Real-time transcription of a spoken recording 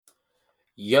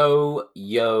Yo,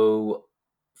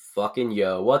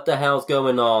 what the hell's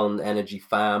going on, Energy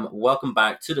fam? Welcome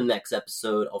back to the next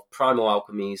episode of Primal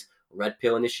Alchemy's Red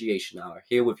Pill Initiation Hour,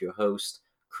 here with your host,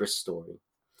 Chris Story.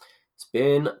 It's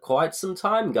been quite some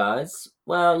time, guys.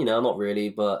 Well, not really,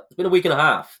 but it's been a week and a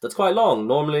half. That's quite long.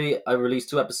 Normally, I release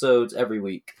 2 episodes every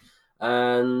week,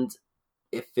 and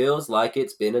it feels like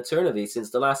it's been eternity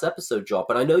since the last episode dropped.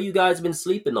 And I know you guys have been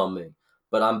sleeping on me,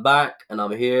 but I'm back, and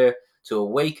I'm here to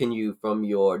awaken you from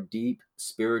your deep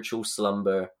spiritual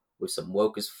slumber with some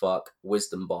woke as fuck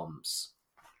wisdom bombs.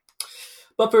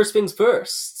 But first things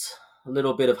first, a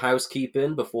little bit of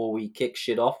housekeeping before we kick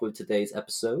shit off with today's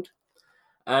episode.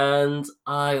 And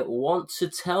I want to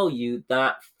tell you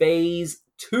that phase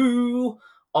 2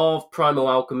 of Primal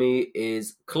Alchemy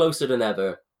is closer than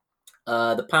ever.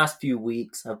 The past few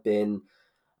weeks have been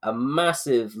a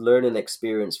massive learning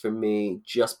experience for me,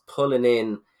 just pulling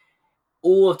in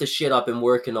all of the shit I've been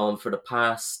working on for the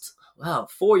past,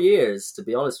 4 years, to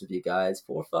be honest with you guys.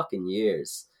 4 fucking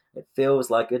years. It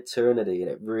feels like eternity, and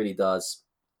it really does.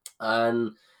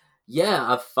 And yeah,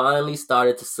 I've finally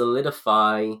started to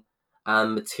solidify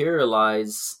and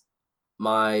materialize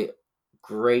my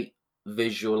great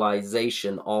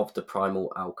visualization of the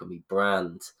Primal Alchemy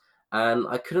brand. And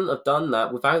I couldn't have done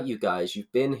that without you guys.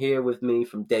 You've been here with me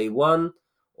from day one,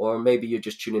 or maybe you're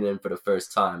just tuning in for the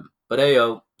first time. But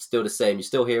ayo, still the same. You're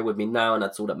still here with me now, and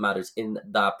that's all that matters in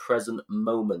that present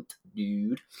moment,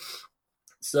 dude.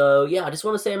 So yeah, I just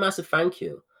want to say a massive thank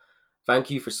you. Thank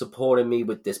you for supporting me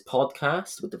with this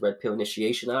podcast, with the Red Pill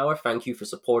Initiation Hour. Thank you for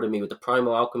supporting me with the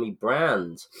Primal Alchemy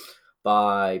brand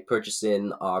by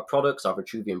purchasing our products, our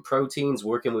Vitruvian proteins,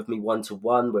 working with me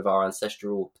one-to-one with our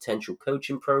ancestral potential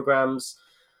coaching programs,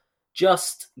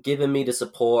 just giving me the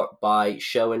support by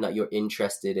showing that you're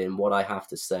interested in what I have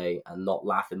to say and not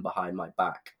laughing behind my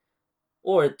back.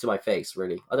 Or to my face,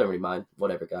 really. I don't really mind.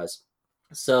 Whatever, guys.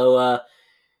 So,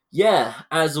 yeah,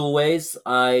 as always,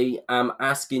 I am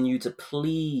asking you to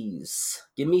please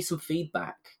give me some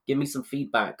feedback. Give me some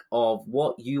feedback of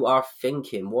what you are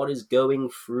thinking. What is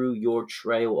going through your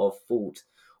trail of thought?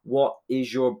 What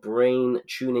is your brain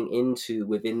tuning into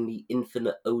within the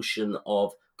infinite ocean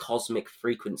of cosmic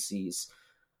frequencies?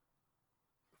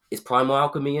 Is Primal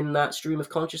Alchemy in that stream of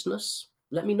consciousness?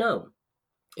 Let me know.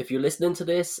 If you're listening to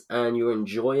this and you're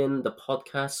enjoying the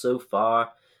podcast so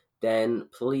far, then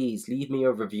please leave me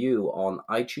a review on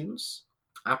iTunes,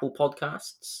 Apple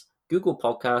Podcasts, Google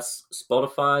Podcasts,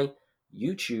 Spotify,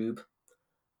 YouTube,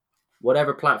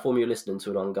 whatever platform you're listening to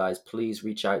it on, guys. Please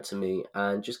reach out to me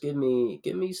and just give me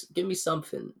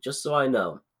something, just so I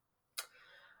know.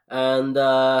 And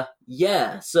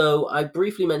yeah, so I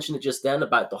briefly mentioned it just then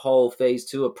about the whole phase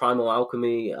 2 of Primal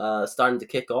Alchemy starting to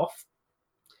kick off.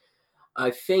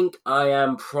 I think I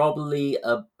am probably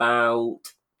about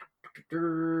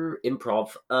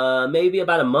maybe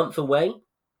about a month away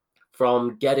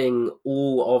from getting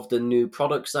all of the new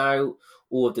products out,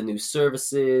 all of the new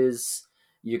services.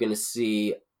 You're going to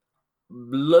see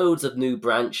loads of new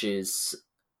branches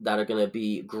that are going to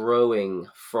be growing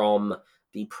from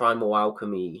the Primal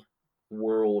Alchemy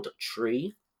World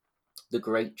Tree, the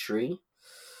Great Tree.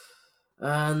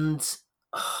 And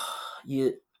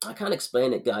I can't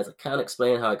explain it, guys. I can't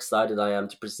explain how excited I am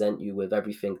to present you with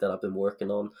everything that I've been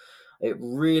working on. It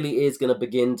really is going to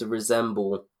begin to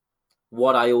resemble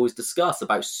what I always discuss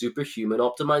about superhuman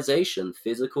optimization,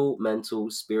 physical, mental,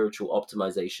 spiritual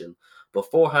optimization.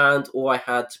 Beforehand, all I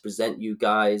had to present you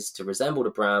guys to resemble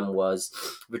the brand was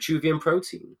Vitruvian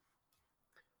protein.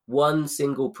 One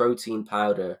single protein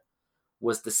powder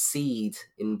was the seed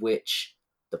in which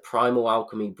the Primal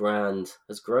Alchemy brand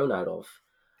has grown out of.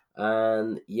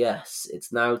 And yes,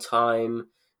 it's now time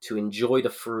to enjoy the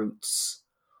fruits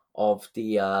of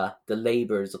the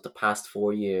labors of the past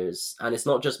 4 years. And it's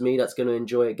not just me that's going to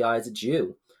enjoy it, guys. It's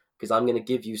you, because I'm going to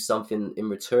give you something in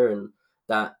return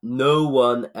that no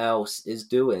one else is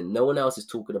doing. No one else is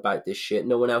talking about this shit.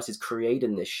 No one else is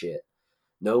creating this shit.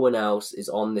 No one else is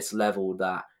on this level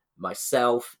that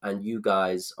myself and you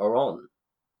guys are on.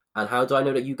 And how do I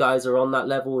know that you guys are on that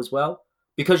level as well?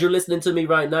 Because you're listening to me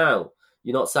right now.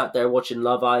 You're not sat there watching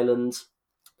Love Island.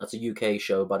 That's a UK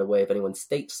show, by the way, if anyone's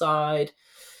stateside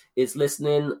is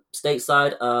listening.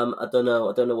 Stateside, I don't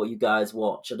know what you guys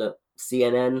watch.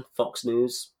 CNN, Fox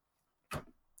News,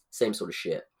 same sort of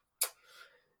shit.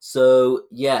 So,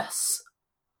 yes,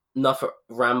 enough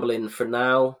rambling for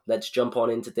now. Let's jump on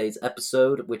in today's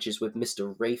episode, which is with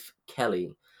Mr. Rafe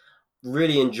Kelly.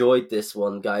 Really enjoyed this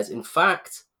one, guys. In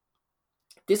fact,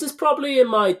 this is probably in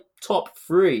my top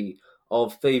 3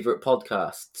 of favorite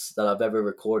podcasts that I've ever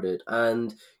recorded.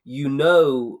 And you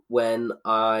know when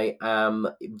I am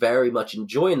very much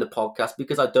enjoying the podcast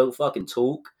because I don't fucking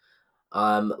talk.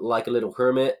 I'm like a little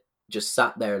hermit, just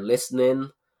sat there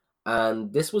listening.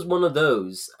 And this was one of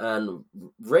those. And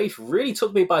Rafe really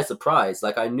took me by surprise.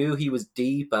 Like, I knew he was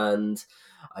deep and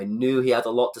I knew he had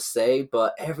a lot to say,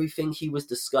 but everything he was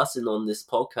discussing on this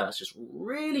podcast just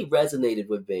really resonated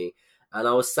with me. And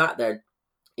I was sat there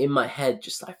in my head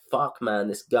just like, fuck, man,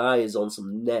 this guy is on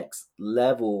some next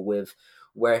level with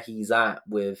where he's at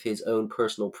with his own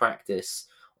personal practice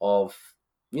of,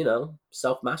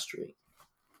 self-mastery.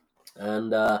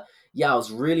 And yeah, I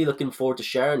was really looking forward to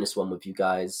sharing this one with you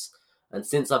guys. And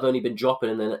since I've only been dropping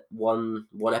in one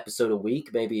episode a week,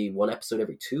 maybe one episode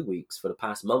every 2 weeks for the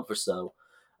past month or so,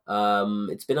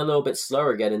 it's been a little bit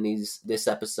slower getting this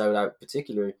episode out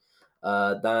particularly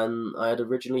than I had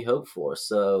originally hoped for.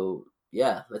 So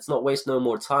yeah, let's not waste no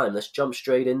more time. Let's jump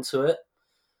straight into it.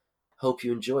 Hope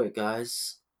you enjoy it,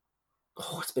 guys.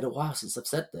 Oh, it's been a while since I've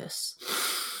said this.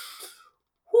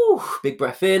 Whew, big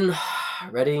breath in.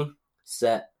 Ready,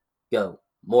 set, go.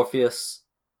 Morpheus,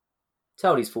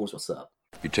 tell these fools what's up.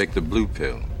 You take the blue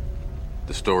pill.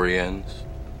 The story ends.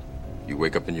 You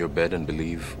wake up in your bed and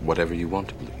believe whatever you want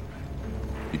to believe.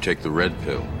 You take the red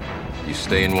pill. You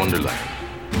stay in Wonderland.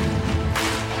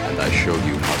 And I show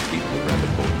you how deep the rabbit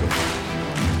hole goes.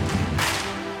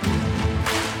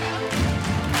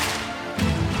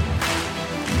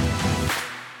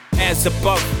 As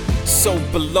above, so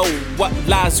below. What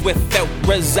lies without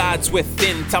resides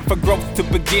within. Time for growth to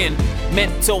begin.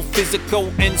 Mental, physical,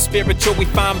 and spiritual. We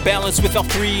find balance with all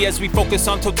three as we focus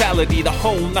on totality. The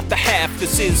whole, not the half.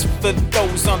 This is for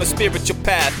those on a spiritual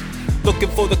path, looking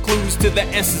for the clues to the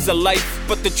answers of life.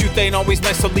 But the truth ain't always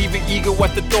nice, so leave your ego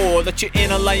at the door. Let your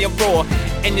inner lion roar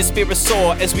and your spirit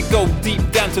soar as we go deep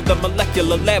down to the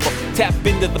molecular level. Tap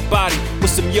into the body with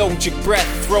some yogic breath.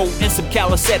 Throw in some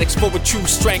calisthenics for a true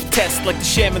strength test. Like the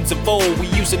shamans of old, we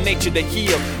use nature to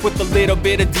heal with a little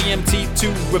bit of DMT to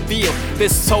reveal.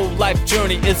 This whole life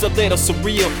journey is a little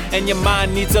surreal, and your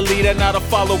mind needs a leader, not a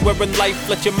follower in life.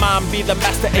 Let your mind be the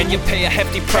master and you pay a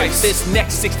hefty price. This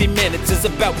next 60 minutes is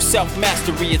about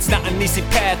self-mastery. It's not an easy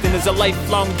path and it's a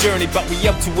lifelong journey, but we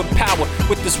up to empower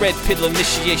with this red pill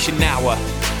initiation hour.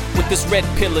 With this red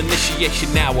pill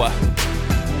initiation hour,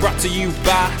 brought to you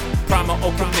by Primal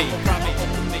Alchemy.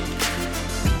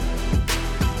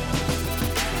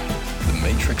 The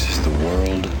Matrix is the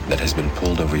world that has been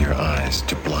pulled over your eyes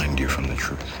to blind you from the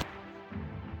truth.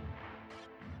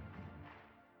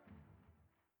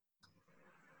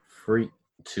 3,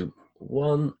 2,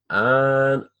 1,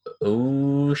 and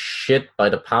oh shit, by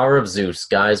the power of Zeus,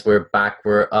 guys, we're back.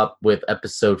 We're up with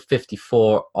episode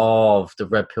 54 of the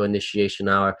Red Pill Initiation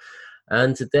Hour,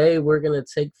 and today we're going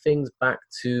to take things back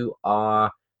to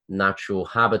our natural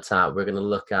habitat. We're going to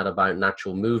look at about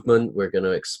natural movement. We're going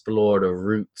to explore the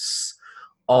roots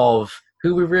of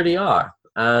who we really are,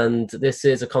 and this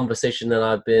is a conversation that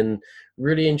I've been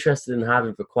really interested in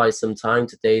having for quite some time.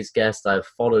 Today's guest, I've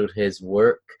followed his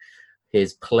work,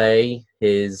 his play,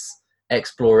 his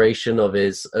exploration of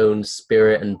his own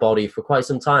spirit and body for quite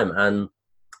some time. And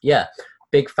yeah,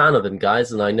 big fan of him,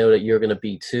 guys. And I know that you're going to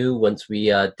be too once we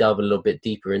delve a little bit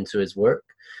deeper into his work.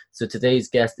 So today's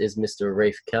guest is Mr.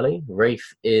 Rafe Kelly.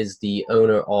 Rafe is the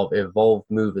owner of Evolve,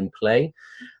 Move and Play.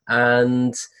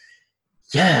 And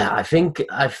yeah, I think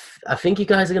you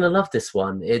guys are going to love this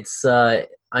one. It's,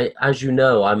 as you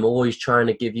know, I'm always trying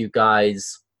to give you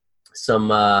guys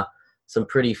some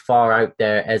pretty far out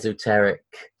there esoteric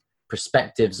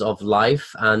perspectives of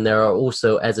life, and there are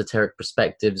also esoteric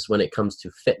perspectives when it comes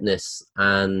to fitness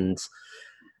and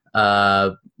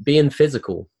being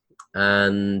physical.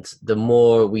 And the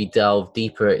more we delve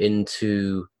deeper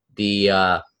into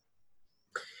the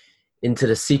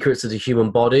secrets of the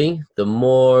human body, the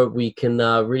more we can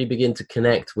really begin to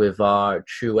connect with our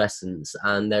true essence.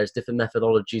 And there's different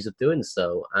methodologies of doing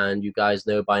so. And you guys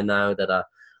know by now that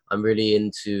I'm really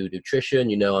into nutrition.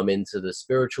 You know, I'm into the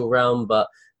spiritual realm, but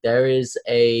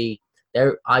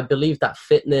I believe that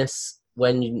fitness,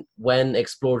 when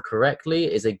explored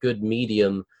correctly, is a good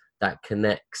medium that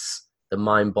connects the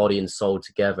mind, body, and soul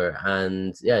together.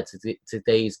 And yeah,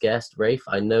 today's guest, Rafe,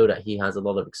 I know that he has a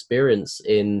lot of experience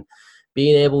in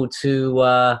being able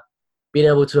to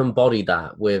embody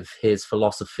that with his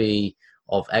philosophy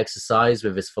of exercise,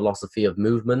 with his philosophy of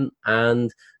movement,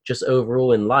 and just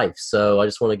overall in life. So I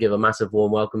just want to give a massive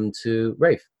warm welcome to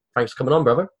Rafe. Thanks for coming on,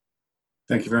 brother.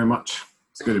 Thank you very much.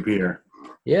 It's good to be here.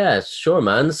 Yeah, sure,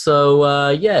 man. So,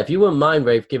 yeah, if you wouldn't mind,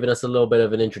 Rafe, giving us a little bit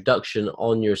of an introduction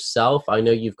on yourself. I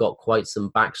know you've got quite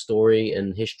some backstory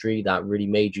and history that really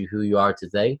made you who you are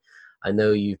today. I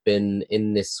know you've been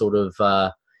in this sort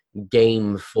of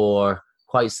game for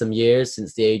quite some years,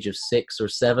 since the age of 6 or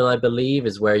 7, I believe,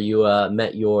 is where you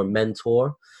met your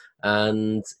mentor.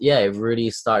 And yeah, it really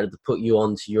started to put you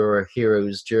onto your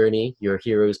hero's journey, your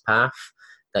hero's path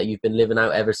that you've been living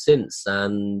out ever since.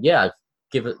 And yeah,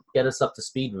 get us up to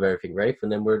speed with everything, Rafe,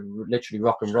 and then we're literally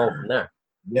rock and roll from there.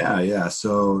 Yeah.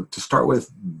 So to start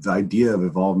with, the idea of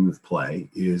evolving with play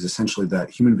is essentially that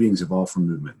human beings evolve from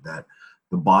movement, that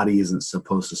the body isn't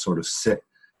supposed to sort of sit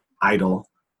idle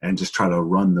and just try to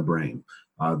run the brain.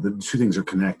 The two things are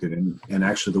connected, and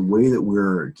actually the way that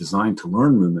we're designed to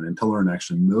learn movement and to learn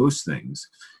actually most things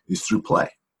is through play.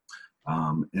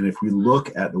 And if we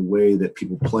look at the way that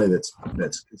people play that's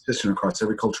consistent across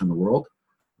every culture in the world,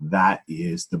 that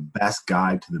is the best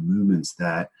guide to the movements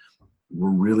that were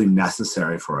really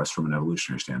necessary for us from an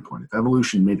evolutionary standpoint. If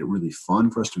evolution made it really fun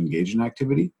for us to engage in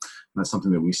activity, and that's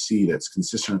something that we see that's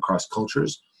consistent across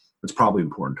cultures, it's probably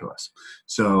important to us.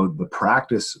 So the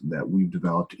practice that we've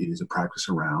developed is a practice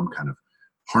around kind of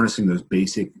harnessing those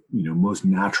basic, most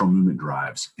natural movement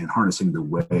drives and harnessing the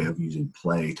way of using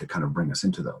play to kind of bring us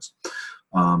into those.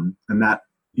 And that,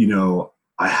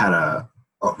 I had a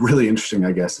really interesting,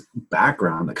 I guess,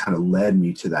 background that kind of led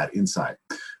me to that insight,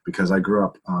 because I grew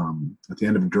up at the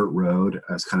end of a dirt road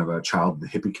as kind of a child of the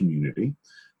hippie community.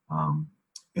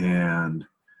 And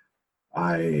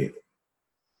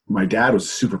my dad was a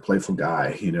super playful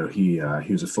guy. He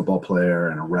was a football player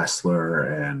and a wrestler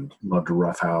and loved to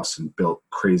roughhouse and built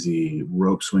crazy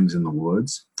rope swings in the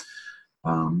woods.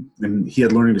 And he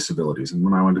had learning disabilities. And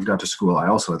when I got to school, I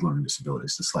also had learning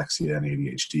disabilities, dyslexia and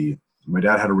ADHD. My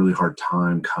dad had a really hard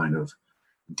time kind of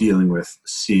dealing with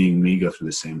seeing me go through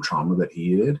the same trauma that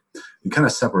he did. He kind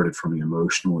of separated from me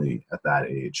emotionally at that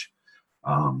age.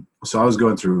 So I was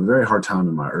going through a very hard time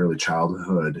in my early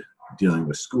childhood, dealing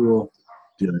with school,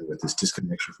 dealing with this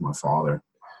disconnection from my father.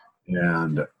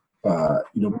 And, one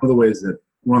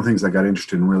of the things I got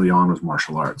interested in early on was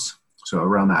martial arts. So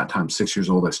around that time, 6 years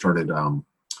old, I started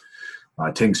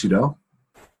Tang Soo Do,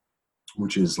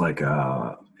 which is like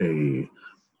a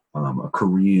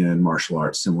Korean martial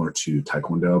art similar to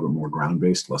Taekwondo, but more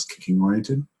ground-based, less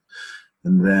kicking-oriented.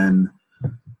 And then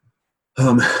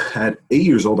at 8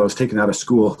 years old, I was taken out of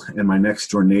school, and my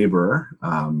next-door neighbor,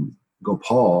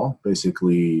 Gopal,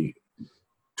 basically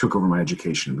took over my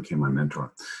education and became my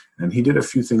mentor. And he did a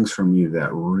few things for me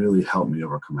that really helped me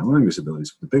overcome my learning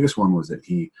disabilities. The biggest one was that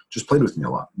he just played with me a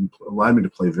lot, and allowed me to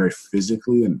play very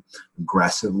physically and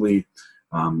aggressively,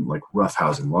 like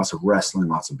roughhousing, lots of wrestling,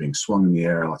 lots of being swung in the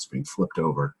air, lots of being flipped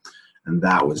over. And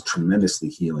that was tremendously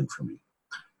healing for me.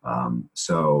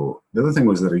 So the other thing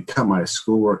was that he cut my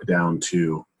schoolwork down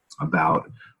to about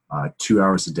 2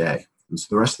 hours a day. And so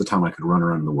the rest of the time I could run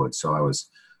around in the woods. So I was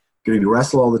getting to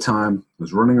wrestle all the time, I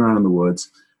was running around in the woods,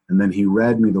 and then he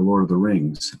read me The Lord of the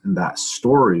Rings. And that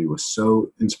story was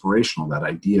so inspirational, that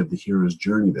idea of the hero's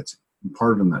journey that's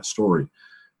imparted in that story,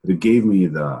 that it gave me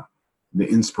the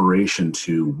inspiration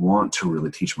to want to really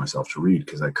teach myself to read,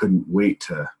 because I couldn't wait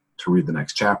to read the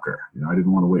next chapter. I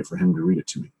didn't want to wait for him to read it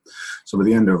to me. So by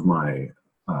the end of my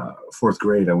fourth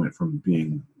grade, I went from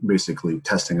being basically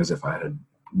testing as if I had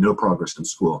no progress in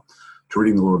school to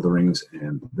reading The Lord of the Rings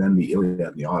and then the Iliad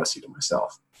and the Odyssey to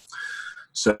myself.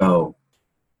 So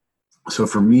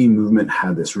for me, movement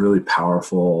had this really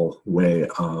powerful way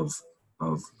of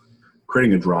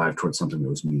creating a drive towards something that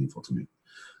was meaningful to me.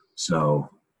 So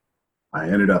I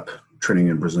ended up training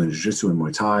in Brazilian Jiu-Jitsu and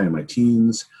Muay Thai in my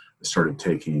teens. I started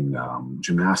taking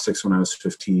gymnastics when I was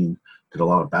 15, did a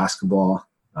lot of basketball.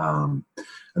 And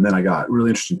then I got really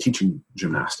interested in teaching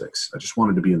gymnastics. I just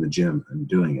wanted to be in the gym and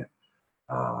doing it.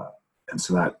 And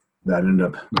so that ended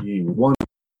up being one.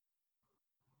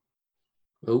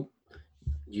 Oh,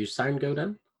 did your sound go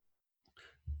down?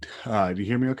 Do you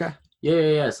hear me okay?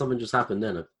 Yeah. Something just happened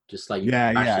then. Just like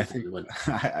I think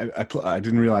I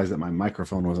didn't realize that my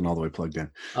microphone wasn't all the way plugged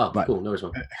in. Oh, but, cool. No worries.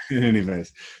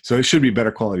 Anyways, so it should be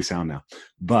better quality sound now.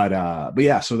 But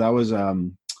yeah, so that was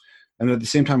and at the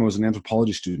same time I was an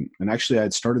anthropology student, and actually I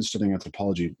had started studying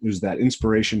anthropology. It was that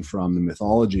inspiration from the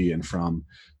mythology and from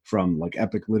like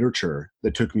epic literature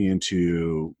that took me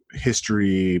into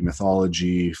history,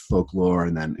 mythology, folklore,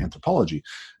 and then anthropology.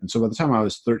 And so by the time I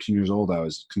was 13 years old, I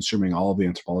was consuming all of the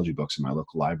anthropology books in my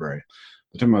local library.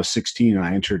 By the time I was 16 and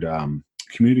I entered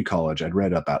community college, I'd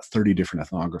read about 30 different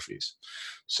ethnographies.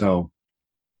 So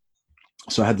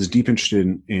I had this deep interest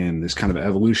in this kind of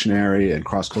evolutionary and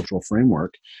cross-cultural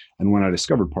framework. And when I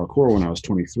discovered parkour when I was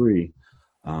 23,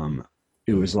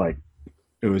 it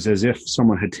was as if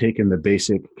someone had taken the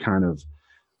basic kind of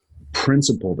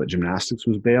principle that gymnastics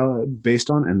was based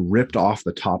on, and ripped off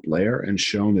the top layer and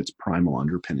shown its primal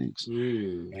underpinnings.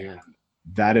 Yeah.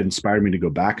 That inspired me to go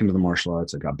back into the martial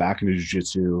arts. I got back into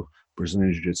jiu-jitsu,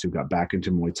 Brazilian jiu-jitsu, got back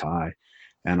into Muay Thai,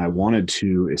 and I wanted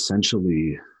to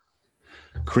essentially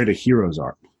create a hero's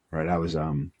arc, right? I was,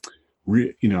 I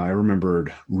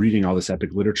remembered reading all this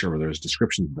epic literature where there's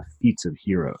descriptions of the feats of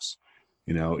heroes.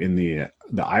 In the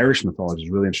Irish mythology is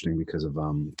really interesting because of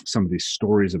some of these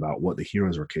stories about what the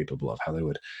heroes were capable of, how they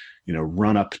would,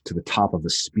 run up to the top of a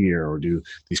spear or do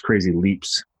these crazy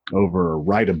leaps over, or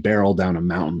ride a barrel down a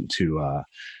mountain to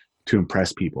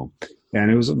impress people. And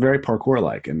it was very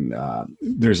parkour-like. And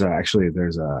there's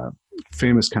a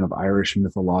famous kind of Irish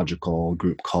mythological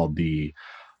group called the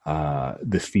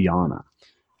Fianna.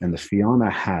 And the Fianna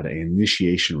had an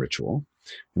initiation ritual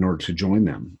in order to join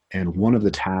them. And one of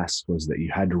the tasks was that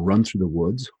you had to run through the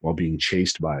woods while being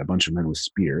chased by a bunch of men with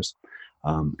spears.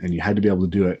 And you had to be able to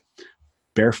do it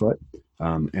barefoot,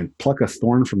 and pluck a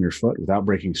thorn from your foot without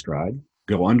breaking stride,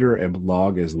 go under a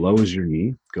log as low as your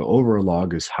knee, go over a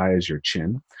log as high as your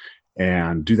chin,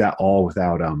 and do that all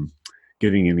without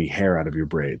getting any hair out of your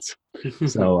braids.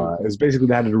 So it was basically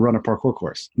that, to run a parkour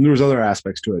course. And there was other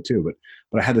aspects to it too,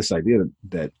 but I had this idea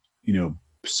that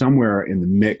somewhere in the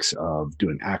mix of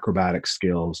doing acrobatic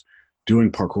skills,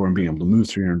 doing parkour and being able to move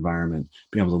through your environment,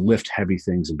 being able to lift heavy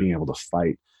things and being able to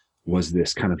fight, was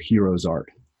this kind of hero's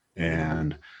art.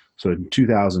 And so in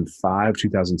 2005,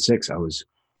 2006, I was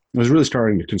really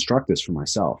starting to construct this for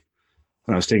myself.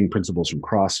 And I was taking principles from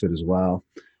CrossFit as well.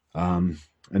 And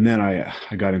then I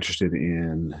got interested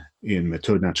in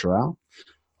Méthode Naturelle,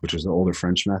 which is the older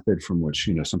French method from which,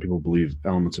 some people believe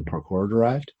elements of parkour are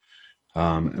derived.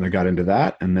 And I got into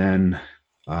that. And then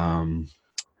I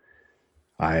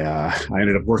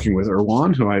ended up working with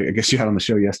Erwan, who I guess you had on the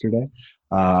show yesterday.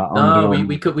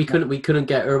 We couldn't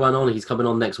get Erwan on. He's coming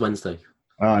on next Wednesday.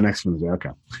 Next Wednesday.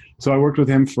 Okay. So I worked with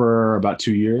him for about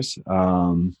 2 years.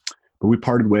 But we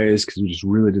parted ways because we just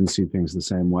really didn't see things the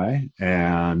same way.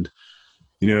 And,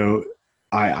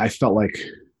 I felt like,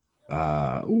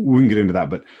 we can get into that,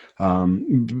 but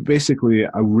basically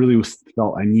I really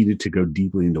felt I needed to go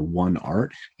deeply into one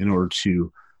art in order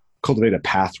to cultivate a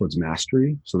path towards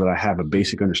mastery, so that I have a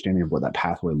basic understanding of what that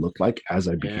pathway looked like as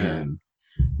I began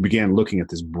looking at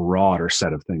this broader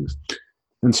set of things.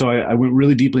 And so I went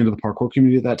really deeply into the parkour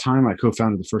community at that time. I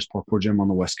co-founded the first parkour gym on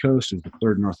the West Coast. It was the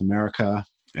third in North America,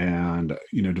 and,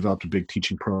 developed a big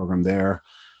teaching program there.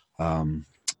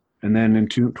 And then in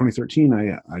 2013,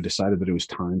 I decided that it was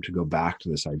time to go back to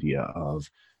this idea of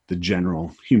the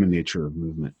general human nature of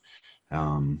movement.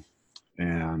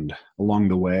 And along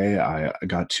the way, I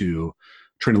got to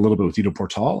train a little bit with Ido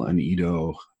Portal, and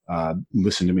Ido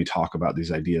listened to me talk about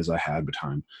these ideas I had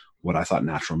behind what I thought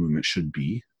natural movement should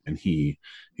be. And he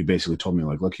basically told me,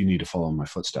 like, look, you need to follow in my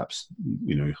footsteps.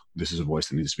 This is a voice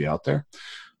that needs to be out there.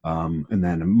 And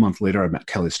then a month later, I met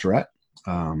Kelly Starrett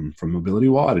from Mobility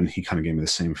WOD, and he kind of gave me the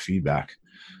same feedback.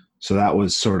 So that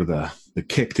was sort of the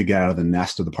kick to get out of the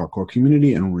nest of the parkour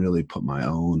community and really put my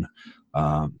own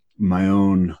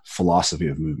philosophy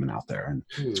of movement out there. And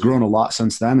it's grown a lot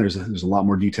since then. There's a lot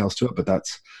more details to it, but that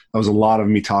was a lot of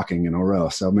me talking in a row.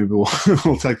 So maybe we'll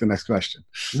take the next question.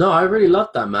 No, I really love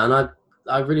that, man.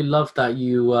 I really love that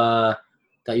you're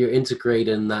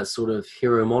integrating that sort of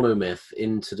hero monomyth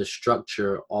into the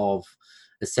structure of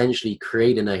essentially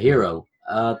creating a hero.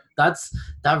 That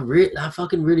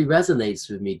fucking really resonates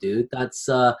with me, dude.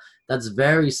 That's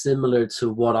very similar to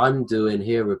what I'm doing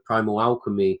here with Primal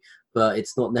Alchemy, but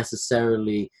it's not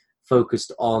necessarily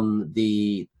focused on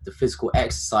the physical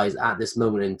exercise at this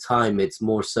moment in time. It's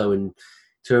more so in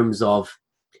terms of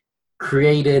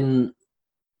creating.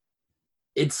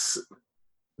 It's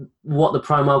what the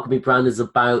Primal Alchemy brand is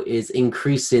about, is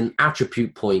increasing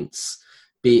attribute points,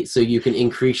 so you can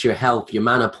increase your health, your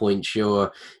mana points,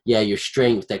 your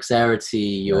strength, dexterity,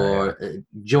 your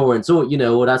endurance, or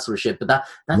all that sort of shit. But that's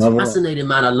level fascinating,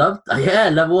 man. I love that. Yeah,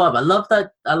 level up. I love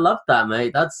that,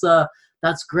 mate.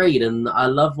 That's great, and I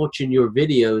love watching your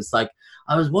videos. Like,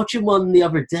 I was watching one the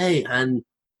other day, and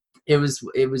it was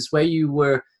where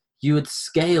you had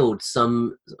scaled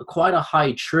quite a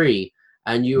high tree.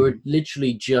 And you were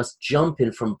literally just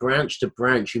jumping from branch to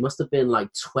branch. You must have been like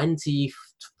 20,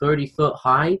 30 foot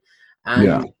high.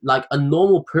 And like a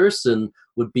normal person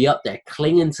would be up there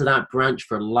clinging to that branch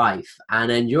for life. And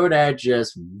then you're there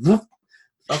just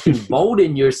fucking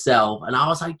molding yourself. And I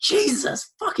was like,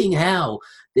 Jesus fucking hell.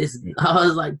 I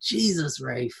was like, Jesus,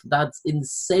 Rafe, that's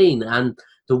insane. And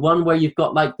the one where you've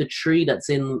got like the tree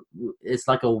it's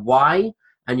like a Y,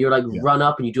 and you're like run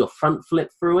up and you do a front flip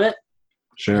through it.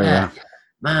 Sure. Yeah.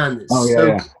 Man,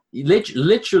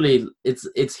 literally,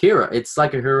 it's hero. It's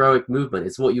like a heroic movement.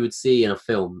 It's what you would see in a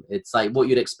film. It's like what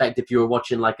you'd expect if you were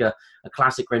watching like a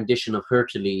classic rendition of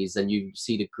Hercules, and you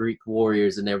see the Greek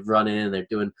warriors and they're running and they're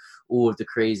doing all of the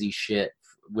crazy shit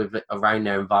with around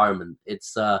their environment.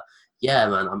 It's yeah,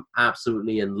 man, I'm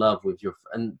absolutely in love with your,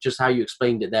 and just how you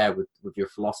explained it there with your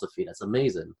philosophy. That's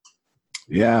amazing.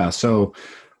 Yeah. So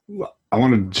I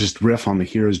want to just riff on the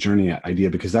hero's journey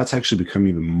idea, because that's actually become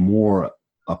even more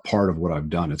a part of what I've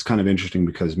done. It's kind of interesting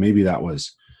because maybe that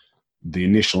was the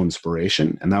initial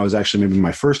inspiration, and that was actually maybe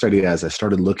my first idea as I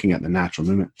started looking at the natural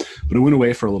movement, but it went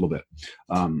away for a little bit.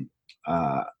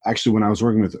 Actually, when I was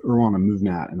working with Erwan and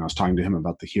Movnat and I was talking to him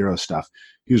about the hero stuff,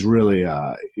 he was really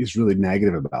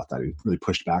negative about that. He really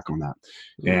pushed back on that.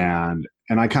 Mm-hmm.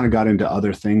 And I kind of got into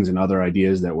other things and other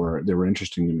ideas that were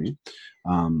interesting to me.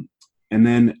 And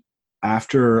then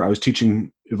after I was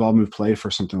teaching Evolve Move Play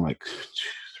for something like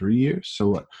 3 years.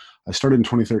 So I started in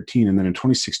 2013, and then in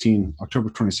 2016, October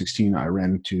 2016, I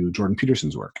ran into Jordan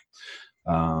Peterson's work.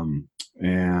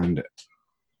 And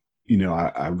you know,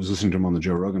 I was listening to him on the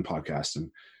Joe Rogan podcast,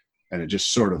 and it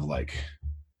just sort of like,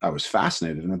 I was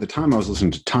fascinated. And at the time I was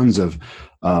listening to tons of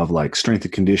like strength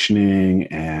and conditioning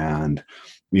and,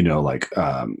 you know, like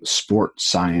sport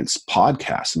science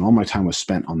podcasts, and all my time was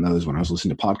spent on those when I was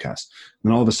listening to podcasts. And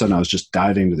then all of a sudden I was just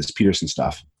diving into this Peterson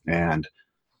stuff and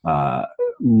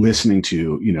listening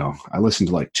to, you know, I listened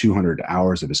to like 200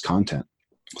 hours of his content,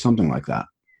 something like that.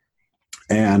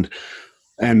 And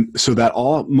so that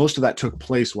most of that took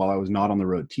place while I was not on the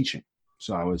road teaching.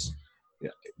 So I was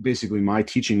basically, my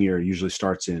teaching year usually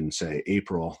starts in, say,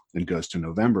 April and goes to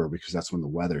November, because that's when the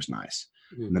weather's nice.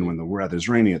 Mm-hmm. And then when the weather's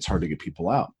rainy, it's hard to get people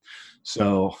out.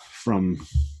 So from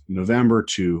November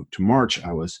to March,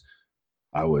 I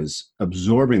was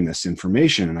absorbing this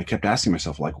information, and I kept asking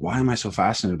myself, like, why am I so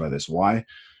fascinated by this? Why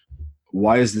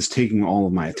is this taking all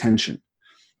of my attention?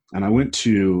 And I went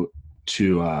to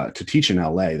teach in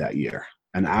LA that year.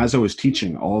 And as I was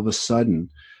teaching, all of a sudden,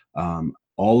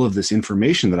 all of this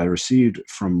information that I received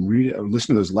from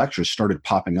listening to those lectures started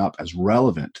popping up as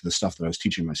relevant to the stuff that I was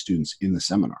teaching my students in the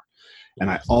seminar.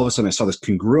 And all of a sudden I saw this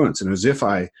congruence, and as if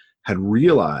I had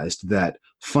realized that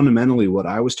fundamentally what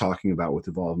I was talking about with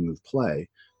Evolve Move Play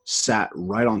sat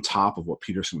right on top of what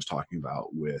Peterson was talking about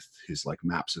with his like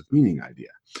maps of meaning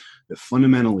idea. That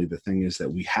fundamentally the thing is that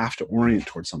we have to orient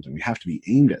towards something. We have to be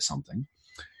aimed at something.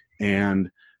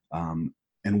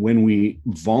 And when we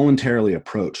voluntarily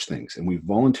approach things and we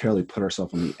voluntarily put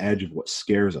ourselves on the edge of what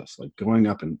scares us, like going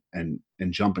up and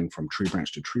jumping from tree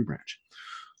branch to tree branch,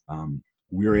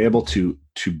 we are able to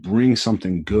bring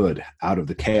something good out of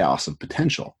the chaos of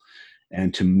potential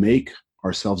and to make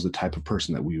ourselves the type of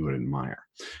person that we would admire.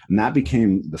 And that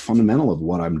became the fundamental of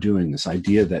what I'm doing, this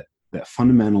idea that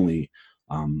fundamentally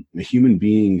the human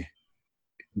being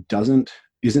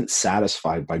isn't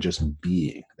satisfied by just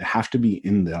being. They have to be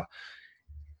in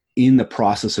the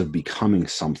process of becoming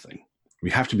something. We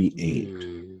have to be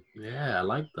aimed. Yeah, I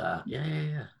like that.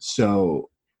 Yeah. So,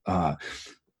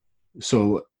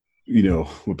 you know,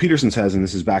 what Peterson says, and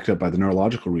this is backed up by the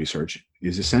neurological research,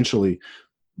 is essentially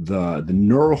the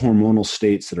neurohormonal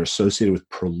states that are associated with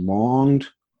prolonged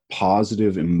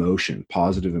positive emotion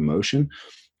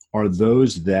are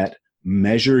those that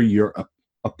measure your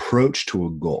approach to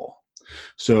a goal.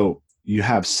 So you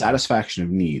have satisfaction of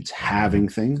needs, having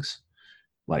things.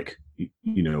 Like,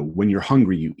 you know, when you're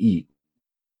hungry, you eat.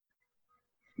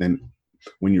 Then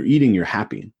when you're eating, you're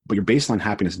happy. But your baseline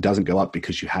happiness doesn't go up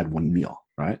because you had one meal,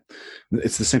 right?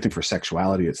 It's the same thing for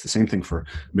sexuality. It's the same thing for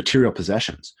material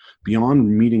possessions.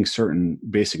 Beyond meeting certain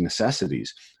basic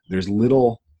necessities, there's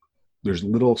little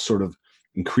sort of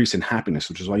increase in happiness,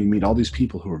 which is why you meet all these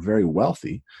people who are very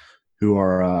wealthy who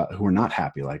are not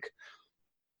happy. Like,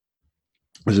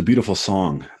 there's a beautiful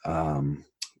song,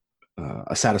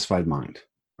 A Satisfied Mind.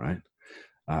 Right?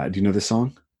 Do you know this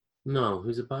song? No.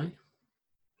 Who's it by?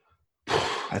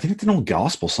 I think it's an old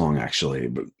gospel song,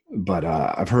 actually. But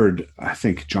I've heard, I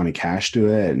think, Johnny Cash do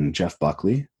it and Jeff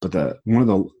Buckley. But one of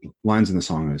the lines in the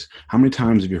song is, how many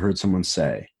times have you heard someone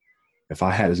say, if I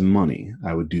had his money,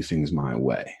 I would do things my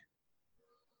way?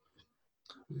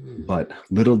 But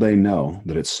little they know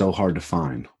that it's so hard to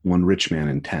find one rich man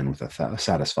in 10 with a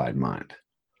satisfied mind.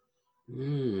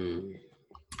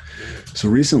 So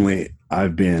recently,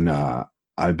 I've been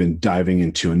diving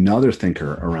into another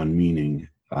thinker around meaning,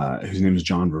 whose name is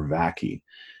John Vervaeke,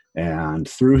 and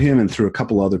through him and through a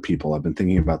couple other people, I've been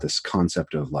thinking about this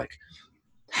concept of like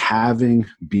having,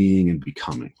 being, and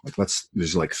becoming. Like,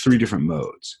 there's like 3 different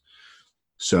modes.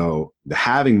 So the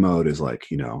having mode is like,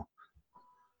 you know,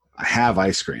 I have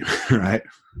ice cream, right?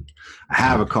 I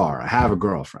have a car. I have a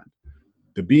girlfriend.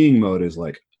 The being mode is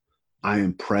like, I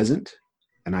am present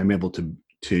and I'm able to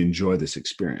enjoy this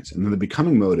experience. And then the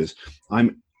becoming mode is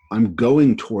I'm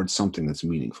going towards something that's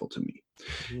meaningful to me.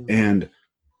 And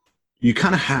you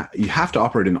kind of you have to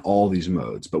operate in all these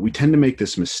modes, but we tend to make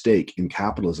this mistake in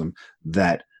capitalism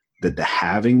that the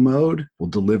having mode will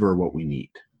deliver what we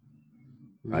need.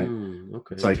 Right?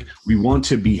 Okay. It's like we want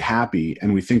to be happy,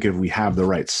 and we think if we have the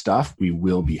right stuff, we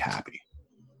will be happy.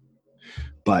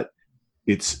 But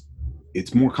it's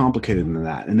more complicated than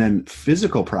that. And then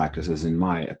physical practices, in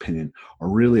my opinion, are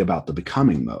really about the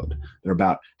becoming mode. They're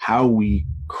about how we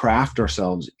craft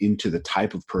ourselves into the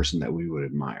type of person that we would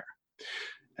admire.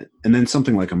 And then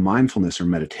something like a mindfulness or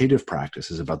meditative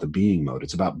practice is about the being mode.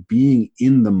 It's about being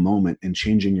in the moment and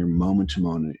changing your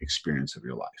moment-to-moment experience of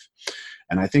your life.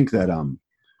 And I think that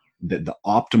that the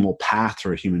optimal path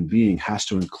for a human being has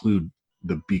to include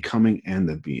the becoming and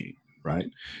the being. Right?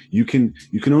 You can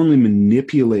only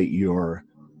manipulate your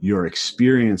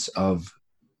experience of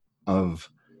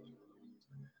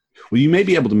you may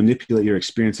be able to manipulate your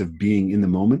experience of being in the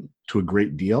moment to a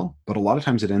great deal, but a lot of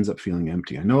times it ends up feeling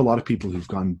empty. I know a lot of people who've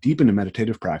gone deep into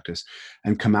meditative practice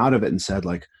and come out of it and said,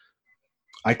 like,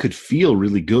 I could feel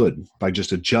really good by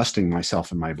just adjusting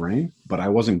myself in my brain, but I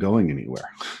wasn't going anywhere.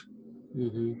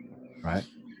 Right?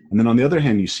 And then on the other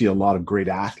hand, you see a lot of great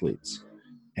athletes,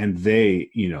 and they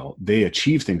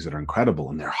achieve things that are incredible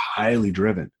and they're highly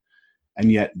driven,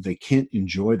 and yet they can't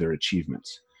enjoy their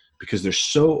achievements because they're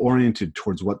so oriented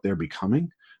towards what they're becoming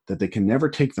that they can never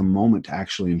take the moment to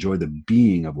actually enjoy the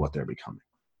being of what they're becoming.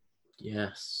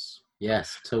 Yes,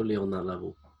 totally on that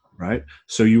level. Right?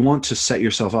 So you want to set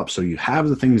yourself up so you have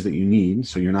the things that you need,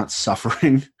 so you're not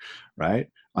suffering, right,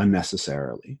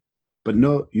 unnecessarily. But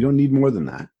no, you don't need more than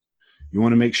that. You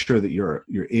want to make sure that you're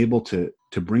able to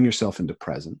bring yourself into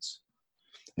presence,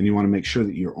 and you want to make sure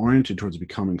that you're oriented towards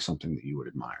becoming something that you would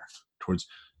admire, towards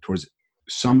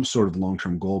some sort of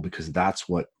long-term goal, because that's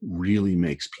what really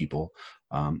makes people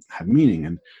have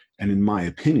meaning. And in my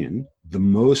opinion, the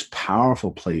most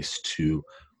powerful place to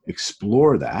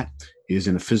explore that is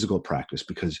in a physical practice,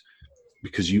 because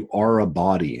you are a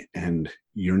body and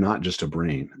you're not just a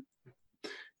brain.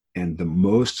 And the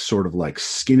most sort of like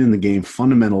skin in the game,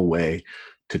 fundamental way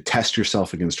to test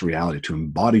yourself against reality, to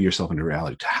embody yourself into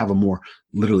reality, to have a more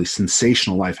literally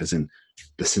sensational life, as in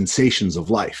the sensations of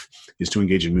life, is to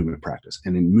engage in movement practice.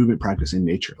 And in movement practice in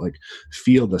nature, like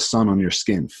feel the sun on your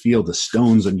skin, feel the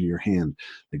stones under your hand,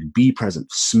 like be present,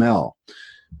 smell.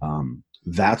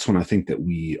 That's when I think that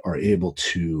we are able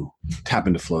to tap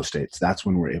into flow states. That's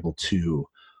when we're able to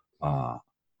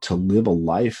live a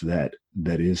life that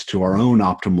is to our own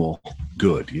optimal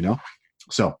good,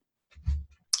 So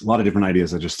a lot of different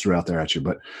ideas I just threw out there at you,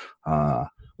 but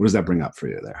what does that bring up for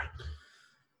you there?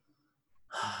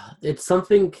 It's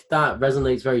something that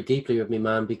resonates very deeply with me,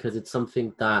 man, because it's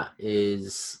something that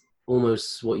is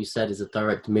almost what you said is a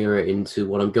direct mirror into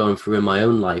what I'm going through in my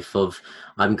own life. Of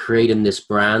I'm creating this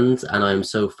brand and I'm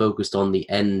so focused on the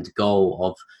end goal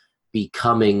of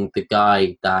becoming the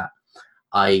guy that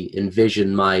I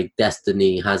envision my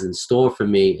destiny has in store for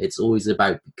me. It's always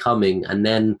about becoming, and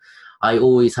then I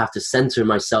always have to center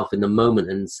myself in the moment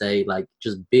and say, like,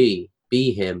 just be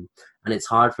him. And it's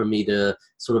hard for me to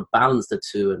sort of balance the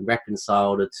two and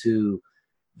reconcile the two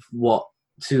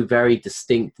very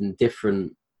distinct and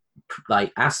different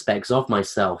like aspects of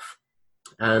myself.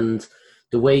 And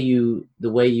the way you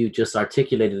just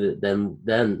articulated it then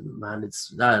man,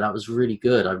 that was really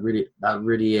good. That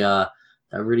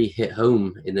really hit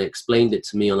home, and it explained it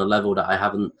to me on a level that I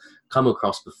haven't come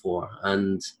across before.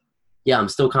 And yeah, I'm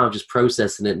still kind of just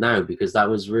processing it now, because that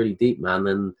was really deep, man.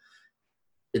 And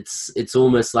it's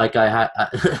almost like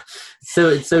so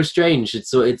it's so strange.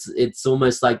 It's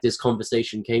almost like this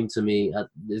conversation came to me at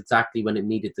exactly when it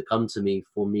needed to come to me,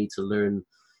 for me to learn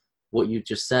what you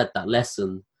just said, that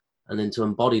lesson, and then to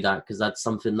embody that, because that's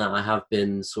something that I have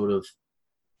been sort of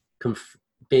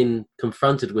been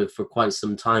confronted with for quite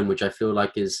some time, which I feel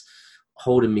like is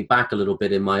holding me back a little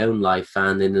bit in my own life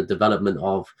and in the development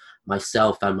of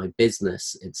myself and my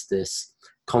business. It's this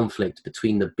conflict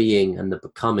between the being and the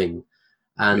becoming.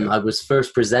 And I was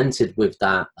first presented with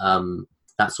that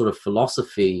sort of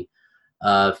philosophy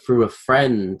through a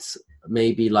friend,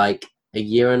 maybe like a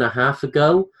year and a half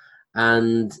ago,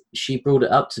 and she brought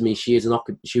it up to me. She was an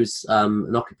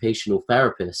occupational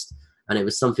therapist, and it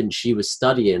was something she was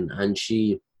studying, and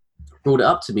she brought it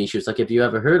up to me. She was like, "Have you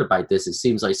ever heard about this? It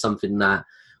seems like something that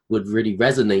would really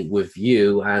resonate with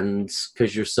you, and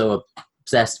because you're so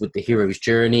obsessed with the hero's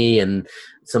journey and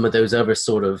some of those other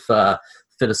sort of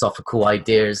philosophical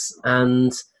ideas."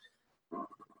 And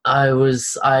I read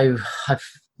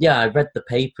the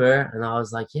paper, and I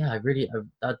was like, yeah,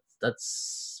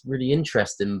 that's really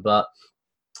interesting, but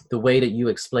the way that you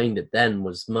explained it then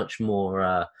was much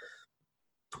more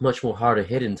harder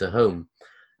hidden to home.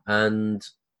 And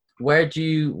where do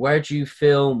you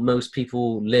feel most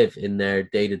people live in their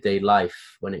day-to-day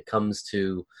life when it comes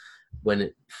to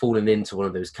falling into one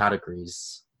of those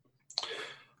categories?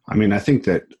 I mean, I think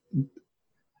that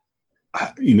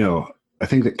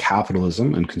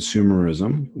capitalism and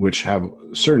consumerism, which have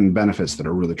certain benefits that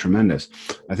are really tremendous,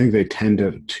 I think they tend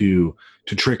to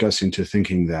trick us into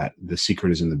thinking that the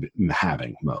secret is in the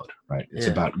having mode, right? It's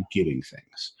about getting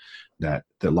things, that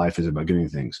life is about getting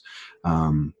things.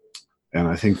 And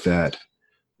I think that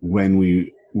when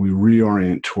we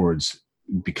reorient towards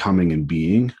becoming and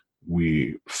being,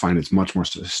 we find it's much more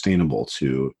sustainable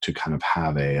to kind of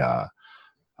have a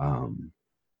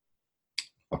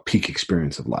peak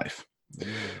experience of life.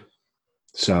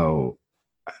 So,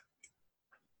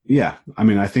 yeah, I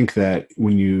mean, I think that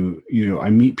when I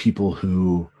meet people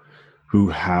who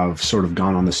have sort of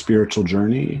gone on the spiritual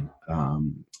journey,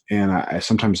 and I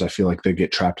sometimes I feel like they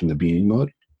get trapped in the being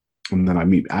mode, and then I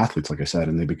meet athletes, like I said,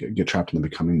 and they get trapped in the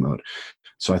becoming mode.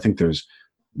 So I think there's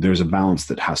a balance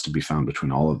that has to be found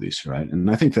between all of these, right? And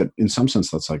I think that in some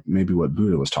sense that's like maybe what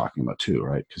Buddha was talking about too,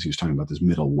 right? Because he was talking about this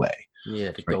middle way.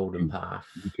 Yeah, the golden path.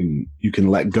 You can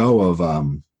let go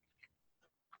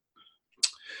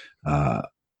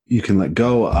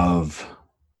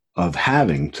of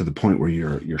having to the point where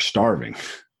you're starving,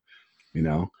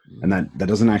 and that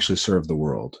doesn't actually serve the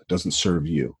world. It doesn't serve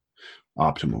you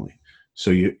optimally. So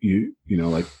you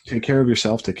like take care of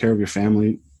yourself, take care of your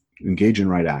family, engage in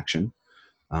right action,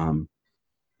 and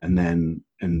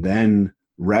then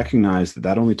recognize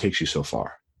that only takes you so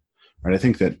far, right? I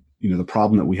think that the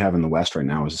problem that we have in the West right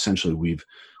now is essentially we've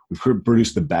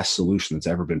produced the best solution that's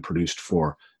ever been produced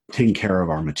for taking care of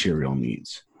our material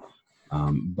needs.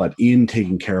 But in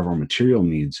taking care of our material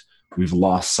needs, we've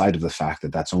lost sight of the fact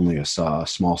that that's only a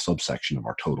small subsection of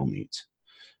our total needs.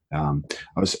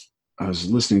 I was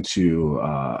listening to,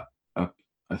 I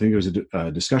think it was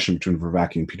a discussion between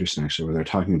Vervaeke and Peterson, actually, where they're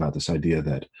talking about this idea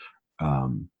that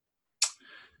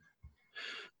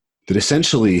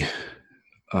essentially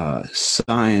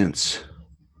science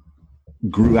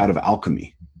grew out of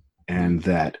alchemy, and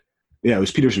that, it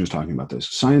was Peterson who was talking about this.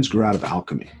 Science grew out of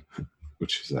alchemy,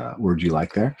 which is a word you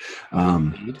like there.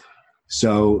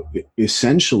 So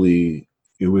essentially,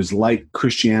 it was like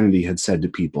Christianity had said to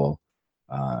people,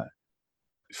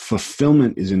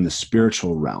 fulfillment is in the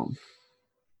spiritual realm,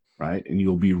 right? And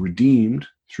you'll be redeemed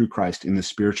through Christ in the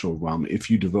spiritual realm if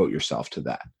you devote yourself to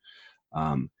that.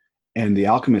 And the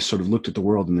alchemists sort of looked at the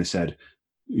world and they said,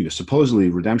 supposedly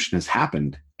redemption has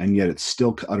happened, and yet it's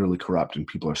still utterly corrupt and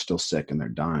people are still sick and they're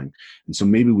dying. And so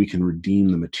maybe we can redeem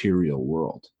the material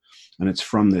world. And it's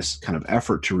from this kind of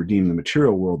effort to redeem the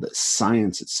material world that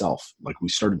science itself, like we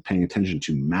started paying attention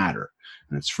to matter.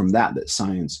 And it's from that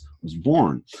science was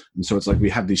born. And so it's like we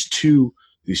have these two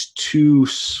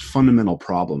fundamental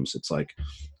problems. It's like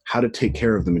how to take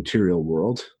care of the material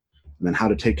world, and then how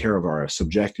to take care of our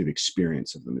subjective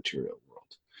experience of the material world.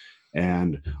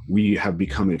 And we have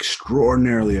become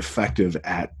extraordinarily effective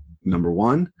at number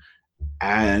one,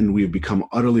 and we've become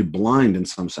utterly blind in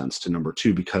some sense to number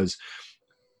two, because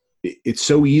it's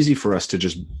so easy for us to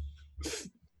just,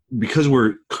 because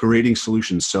we're creating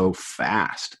solutions so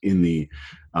fast in the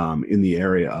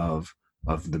area of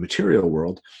the material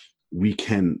world, we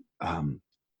can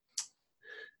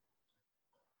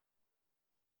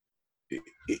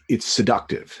it's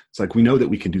seductive. It's like we know that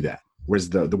we can do that, whereas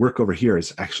the work over here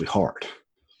is actually hard.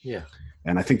 Yeah.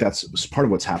 And I think that's part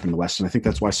of what's happened in the West, and I think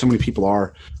that's why so many people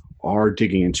are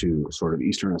digging into sort of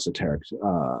Eastern esoteric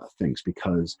things,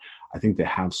 because I think they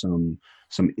have some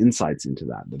insights into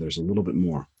that there's a little bit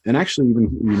more. And actually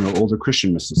even older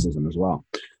Christian mysticism as well.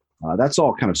 That's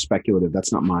all kind of speculative.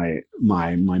 That's not my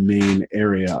main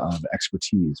area of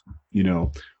expertise.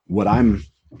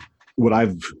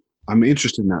 I'm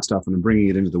interested in that stuff and I'm bringing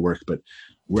it into the work, but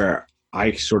where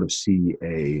I sort of see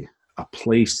a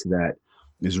place that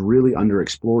is really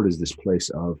underexplored is this place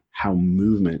of how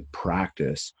movement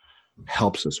practice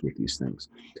helps us with these things.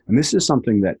 And this is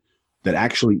something that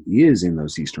actually is in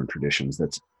those Eastern traditions.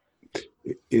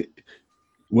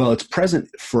 It's present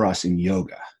for us in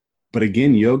yoga, but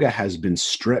again, yoga has been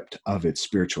stripped of its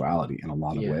spirituality in a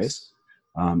lot of ways.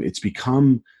 It's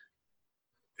become,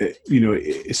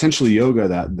 essentially yoga,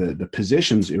 that the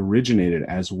positions originated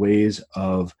as ways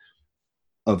of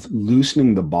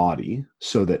loosening the body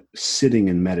so that sitting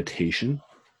in meditation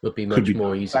would be much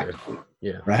more easier.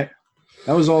 Yeah. Right.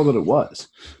 That was all that it was.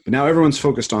 But now everyone's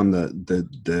focused on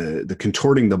the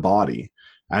contorting the body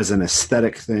as an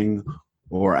aesthetic thing,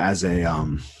 or as a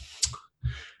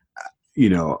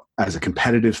as a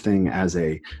competitive thing, as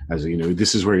a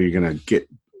this is where you're going to get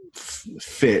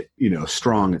fit,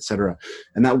 strong, etc.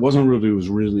 And that wasn't really was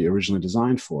really originally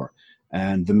designed for.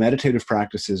 And the meditative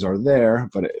practices are there,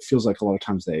 but it feels like a lot of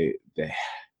times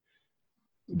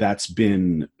that's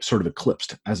been sort of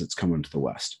eclipsed as it's come into the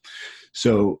West.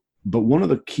 So, but one of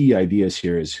the key ideas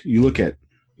here is you look at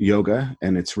yoga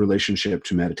and its relationship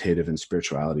to meditative and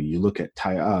spirituality. You look at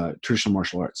traditional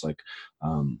martial arts, like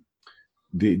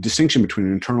the distinction between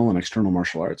internal and external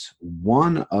martial arts.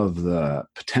 One of the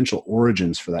potential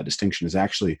origins for that distinction is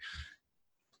actually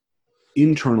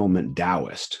internal meant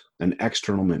Taoist and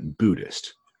external meant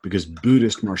Buddhist, because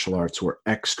Buddhist martial arts were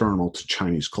external to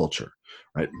Chinese culture,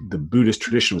 right? The Buddhist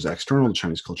tradition was external to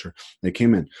Chinese culture. They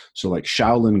came in. So like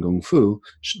Shaolin Kung Fu,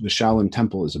 the Shaolin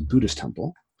Temple is a Buddhist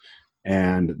temple,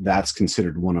 and that's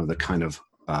considered one of the kind of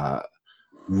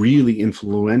really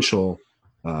influential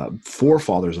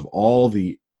forefathers of all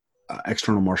the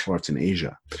external martial arts in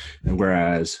Asia. And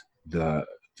whereas the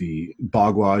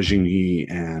Bagua, Jingyi,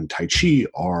 and Tai Chi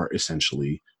are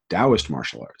essentially Taoist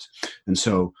martial arts. And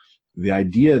so the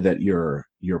idea that your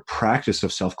practice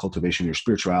of self-cultivation, your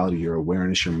spirituality, your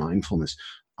awareness, your mindfulness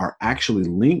are actually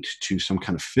linked to some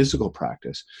kind of physical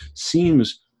practice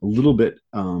seems a little bit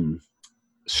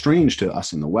strange to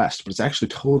us in the West, but it's actually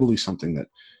totally something that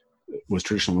was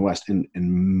traditional in the West. And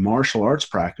martial arts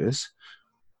practice,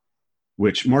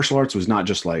 which martial arts was not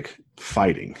just like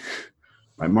fighting,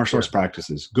 right? Martial arts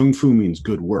practices, Kung Fu means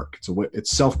good work.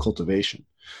 It's self-cultivation.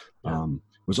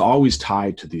 Was always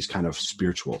tied to these kind of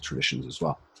spiritual traditions as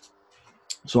well.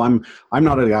 So I'm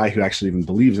not a guy who actually even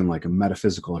believes in like a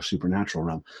metaphysical or supernatural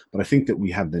realm, but I think that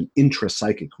we have the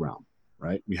intrapsychic realm,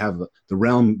 right? We have the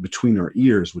realm between our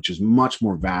ears, which is much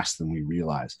more vast than we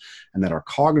realize, and that our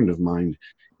cognitive mind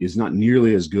is not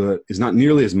nearly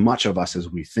as much of us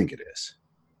as we think it is.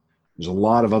 There's a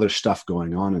lot of other stuff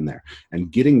going on in there,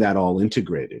 and getting that all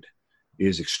integrated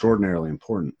is extraordinarily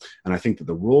important. And I think that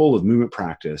the role of movement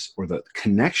practice, or the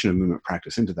connection of movement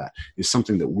practice into that, is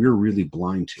something that we're really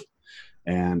blind to.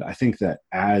 And I think that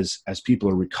as people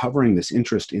are recovering this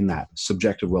interest in that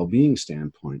subjective well-being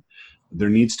standpoint, there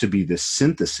needs to be this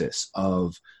synthesis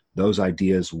of those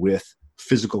ideas with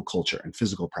physical culture and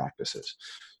physical practices.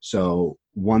 So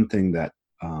one thing that,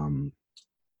 one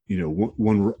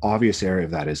obvious area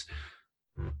of that is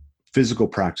physical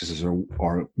practices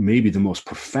are maybe the most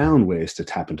profound ways to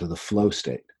tap into the flow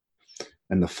state.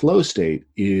 And the flow state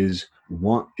is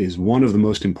one of the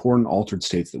most important altered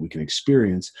states that we can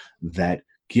experience that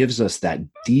gives us that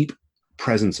deep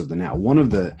presence of the now. One of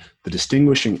the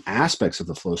distinguishing aspects of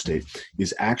the flow state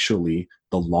is actually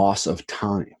the loss of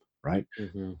time, right?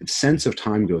 Mm-hmm. The sense of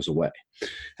time goes away.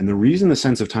 And the reason the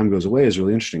sense of time goes away is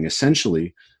really interesting.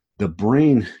 Essentially, the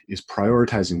brain is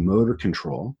prioritizing motor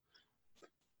control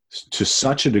to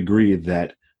such a degree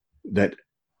that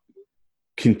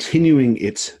continuing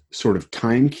its sort of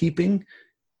timekeeping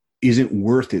isn't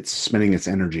worth it spending its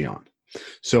energy on.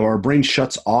 So our brain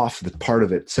shuts off the part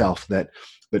of itself that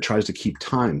tries to keep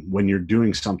time when you're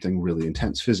doing something really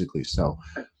intense physically. So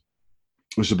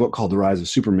there's a book called The Rise of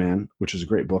Superman, which is a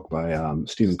great book by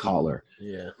Stephen Kotler.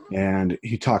 Yeah. And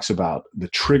he talks about the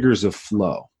triggers of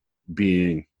flow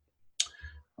being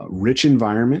a rich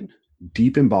environment,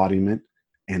 deep embodiment,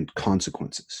 and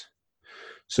consequences.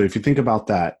 So if you think about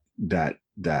that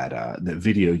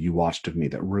video you watched of me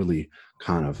that really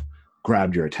kind of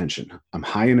grabbed your attention. I'm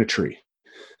high in a tree.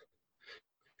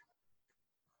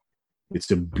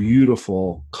 It's a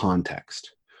beautiful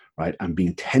context, right? I'm being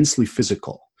intensely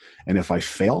physical. And if I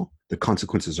fail, the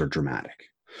consequences are dramatic.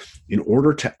 In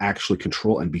order to actually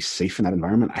control and be safe in that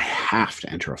environment, I have to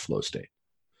enter a flow state.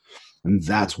 And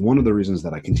that's one of the reasons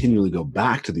that I continually go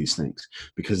back to these things,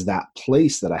 because that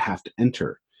place that I have to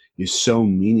enter is so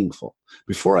meaningful.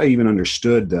 Before I even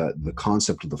understood the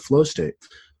concept of the flow state,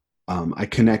 I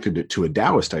connected it to a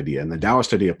Taoist idea. And the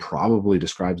Taoist idea probably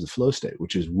describes the flow state,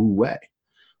 which is Wu Wei.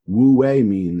 Wu Wei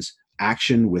means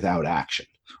action without action,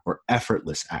 or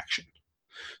effortless action.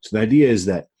 So the idea is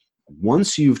that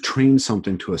once you've trained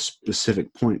something to a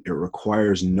specific point, it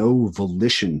requires no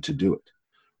volition to do it.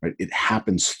 Right? It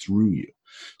happens through you.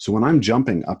 So when I'm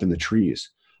jumping up in the trees,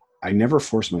 I never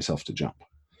force myself to jump.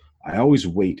 I always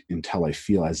wait until I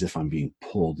feel as if I'm being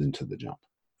pulled into the jump.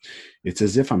 It's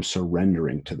as if I'm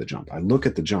surrendering to the jump. I look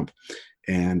at the jump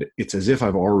and it's as if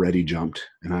I've already jumped,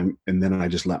 and then I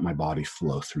just let my body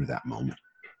flow through that moment.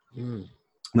 And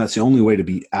that's the only way to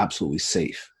be absolutely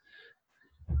safe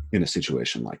in a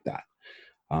situation like that.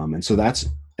 And so that's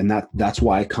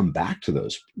why I come back to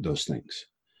those things.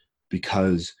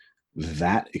 Because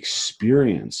that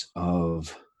experience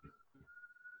of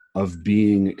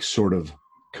being sort of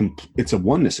it's a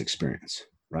oneness experience,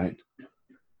 right?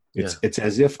 It's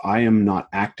as if I am not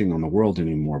acting on the world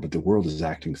anymore, but the world is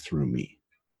acting through me.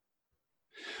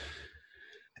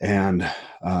 And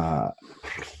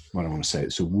what I want to say,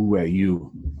 so Wu Wei,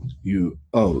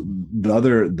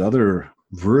 the other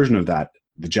version of that,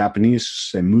 the Japanese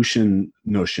say Mushin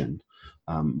Noshin,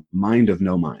 mind of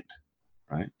no mind,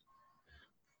 right?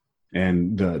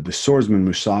 And the swordsman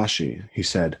Musashi, he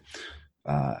said,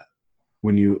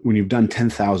 when you've done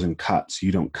 10,000 cuts,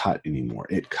 you don't cut anymore;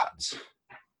 it cuts.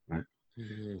 Right?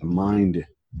 Mm-hmm. The mind,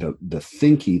 the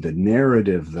thinky, the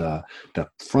narrative, the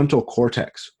frontal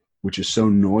cortex, which is so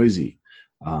noisy,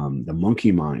 the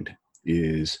monkey mind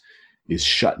is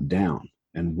shut down.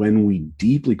 And when we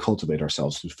deeply cultivate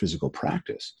ourselves through physical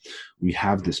practice, we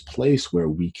have this place where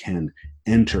we can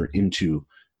enter into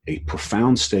a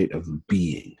profound state of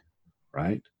being,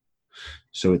 right?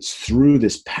 So it's through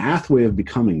this pathway of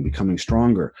becoming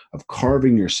stronger, of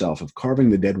carving yourself, of carving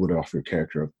the deadwood off your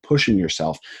character, of pushing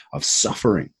yourself, of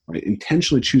suffering, right?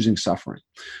 Intentionally choosing suffering,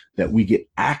 that we get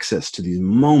access to these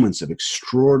moments of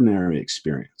extraordinary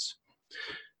experience.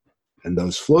 And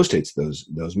those flow states,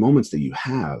 those moments that you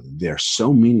have, they're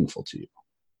so meaningful to you.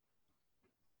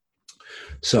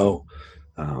 So,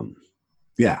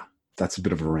 that's a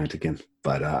bit of a rant again,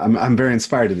 but I'm very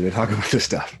inspired to talk about this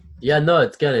stuff. Yeah, no,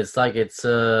 it's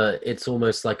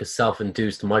almost like a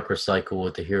self-induced microcycle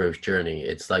with the hero's journey.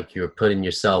 It's like you're putting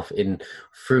yourself in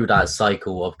through that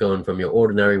cycle of going from your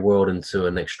ordinary world into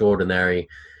an extraordinary.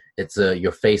 It's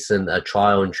you're facing a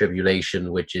trial and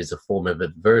tribulation, which is a form of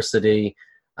adversity.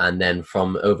 And then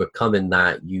from overcoming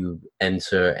that, you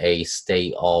enter a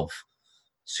state of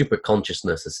super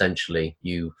consciousness, essentially.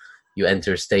 You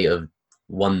enter a state of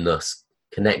oneness,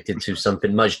 connected to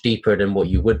something much deeper than what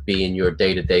you would be in your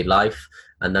day-to-day life.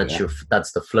 And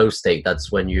that's the flow state.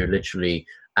 That's when you're literally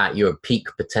at your peak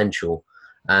potential.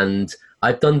 And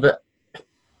I do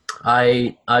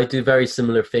very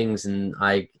similar things, and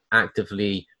I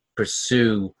actively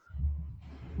pursue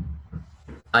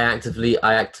I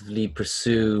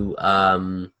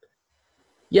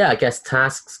guess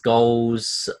tasks,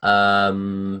 goals,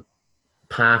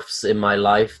 paths in my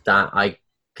life that I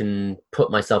can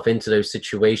put myself into those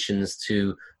situations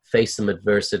to face some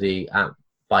adversity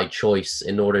by choice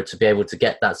in order to be able to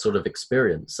get that sort of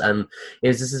experience. And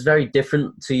this is very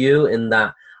different to you in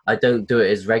that I don't do it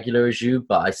as regular as you,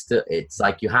 but it's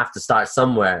like you have to start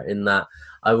somewhere. In that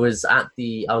I was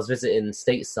visiting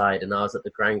stateside, and I was at the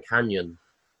Grand Canyon.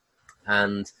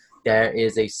 And there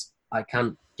is I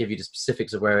can't give you the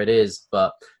specifics of where it is,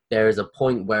 but there is a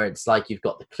point where it's like you've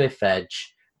got the cliff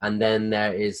edge, and then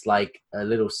there is like a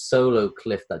little solo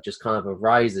cliff that just kind of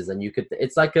arises, and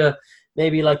it's like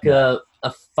maybe like a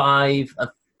 5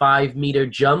 meter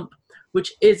jump,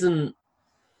 which that's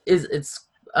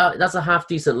a half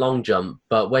decent long jump,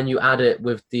 but when you add it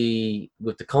with the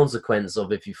consequence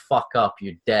of if you fuck up,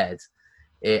 you're dead,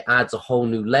 it adds a whole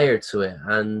new layer to it.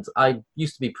 And I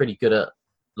used to be pretty good at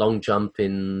long jump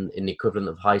in the equivalent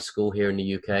of high school here in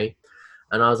the UK.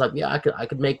 And I was like, yeah, I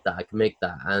could make that.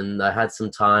 And I had some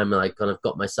time, and I kind of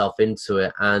got myself into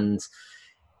it. And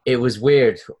it was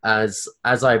weird. As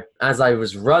I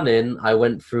was running, I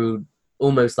went through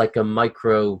almost like a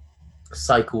micro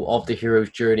cycle of the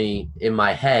hero's journey in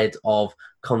my head of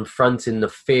confronting the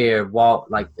fear while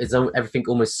like everything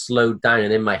almost slowed down.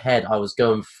 And in my head, I was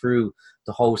going through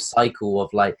the whole cycle of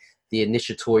like the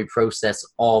initiatory process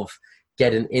of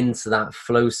getting into that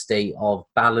flow state of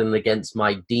battling against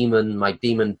my demon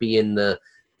being the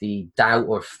doubt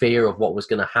or fear of what was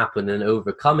going to happen, and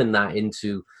overcoming that,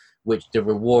 into which the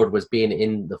reward was being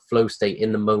in the flow state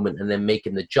in the moment and then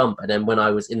making the jump. And then when I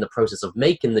was in the process of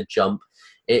making the jump,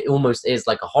 it almost is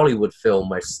like a Hollywood film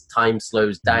where time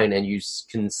slows down and you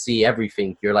can see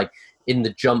everything. You're like in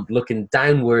the jump looking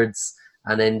downwards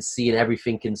and then seeing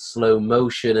everything in slow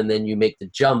motion, and then you make the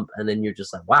jump, and then you're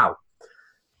just like, wow.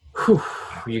 Whew,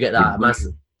 you get that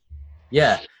massive,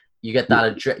 you get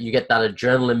that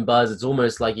adrenaline buzz. It's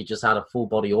almost like you just had a full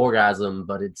body orgasm,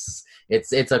 but it's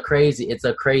a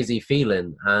crazy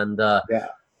feeling. And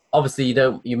obviously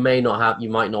you might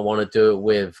not want to do it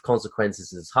with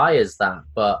consequences as high as that,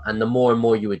 and the more and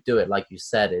more you would do it, like you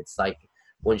said, it's like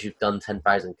once you've done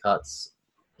 10,000 cuts,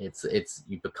 you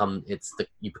become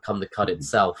the cut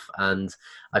itself. And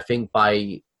I think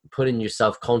by putting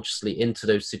yourself consciously into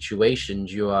those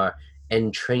situations, you are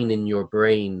entraining your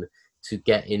brain to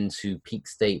get into peak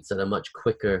states at a much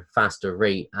quicker, faster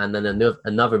rate. And then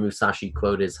another Musashi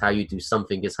quote is, how you do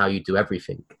something is how you do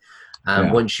everything.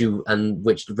 Which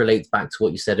relates back to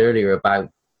what you said earlier about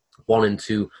wanting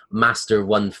to master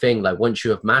one thing. Like once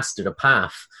you have mastered a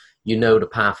path, you know the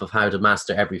path of how to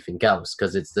master everything else,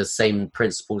 because it's the same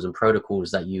principles and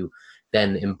protocols that you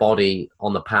then embody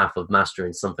on the path of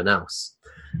mastering something else.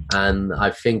 And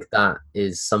I think that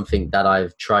is something that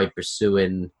I've tried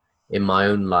pursuing in my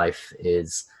own life,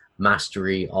 is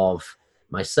mastery of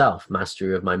myself,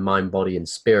 mastery of my mind, body, and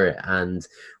spirit. And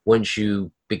once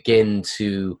you begin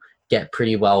to get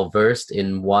pretty well versed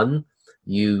in one,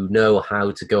 you know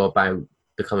how to go about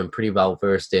becoming pretty well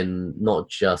versed in not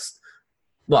just,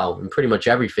 well, in pretty much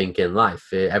everything in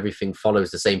life. Everything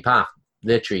follows the same path,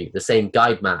 literally the same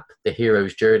guide map, the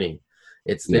hero's journey.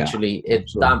 It's literally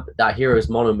that hero's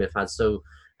monomyth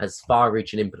has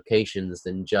far-reaching implications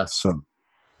than just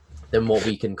than what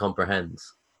we can comprehend.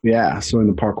 Yeah. So in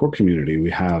the parkour community, we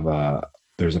have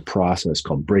there's a process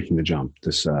called breaking the jump.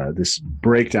 This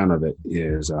breakdown of it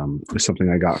is something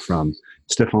I got from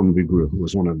Stefan Vigru, who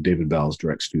was one of David Bell's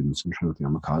direct students in Trinity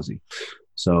Omakase.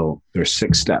 So there's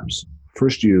 6 steps.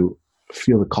 First, you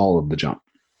feel the call of the jump,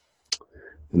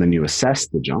 and then you assess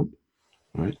the jump,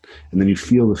 right? And then you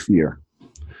feel the fear,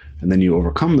 and then you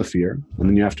overcome the fear, and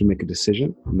then you have to make a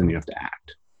decision, and then you have to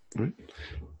act, right?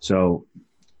 So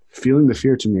feeling the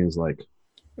fear to me is like,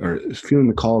 or feeling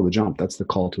the call of the jump, that's the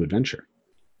call to adventure,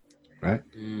 right?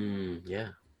 Yeah.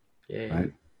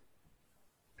 Right.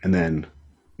 And then,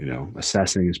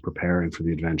 assessing is preparing for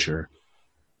the adventure.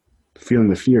 Feeling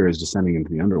the fear is descending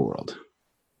into the underworld,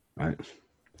 right?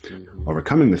 Mm-hmm.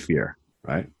 Overcoming the fear,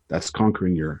 right? That's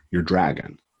conquering your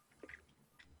dragon,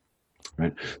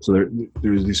 right? So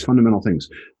there's these fundamental things.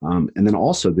 And then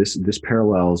also this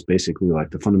parallels basically like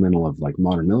the fundamental of like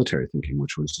modern military thinking,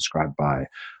 which was described by,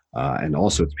 and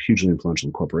also it's hugely influential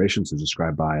in corporations, is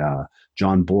described by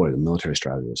John Boyd, a military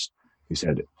strategist. He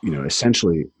said,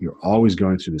 essentially you're always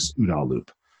going through this OODA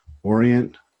loop: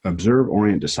 observe,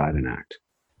 orient, decide, and act.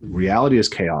 Reality is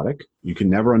chaotic. You can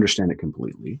never understand it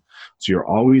completely. So you're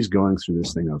always going through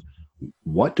this thing of,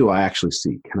 what do I actually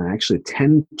see? Can I actually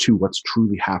attend to what's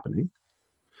truly happening?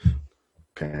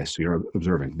 Okay, so you're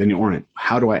observing. Then you orient.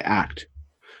 How do I act?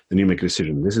 Then you make a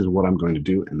decision. This is what I'm going to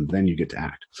do, and then you get to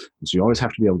act. And so you always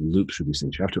have to be able to loop through these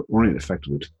things. You have to orient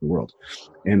effectively to the world.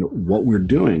 And what we're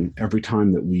doing every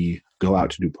time that we go out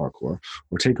to do parkour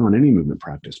or take on any movement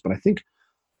practice, but I think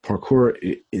parkour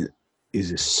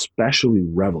is especially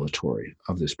revelatory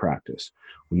of this practice.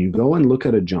 When you go and look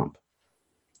at a jump,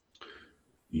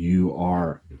 you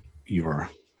are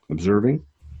observing.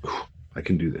 I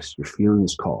can do this. You're feeling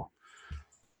this call.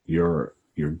 You're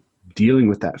dealing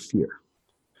with that fear.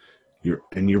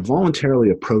 You're voluntarily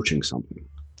approaching something,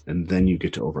 and then you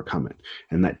get to overcome it.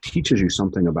 And that teaches you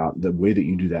something about the way that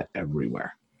you do that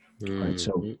everywhere. Mm-hmm. Right.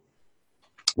 So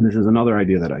this is another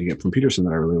idea that I get from Peterson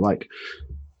that I really like.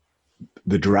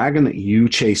 The dragon that you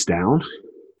chase down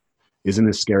isn't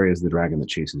as scary as the dragon that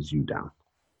chases you down.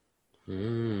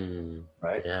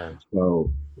 Right. Yeah.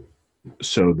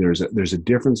 So there's a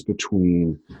difference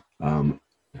between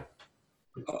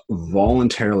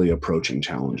voluntarily approaching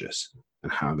challenges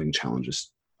and having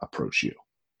challenges approach you.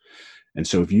 And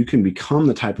so if you can become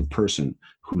the type of person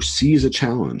who sees a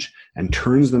challenge and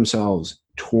turns themselves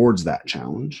towards that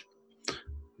challenge,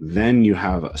 then you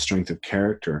have a strength of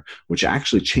character, which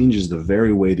actually changes the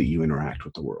very way that you interact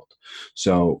with the world.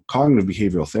 So cognitive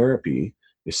behavioral therapy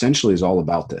essentially is all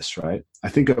about this, right? I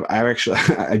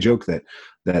joke that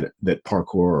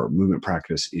parkour or movement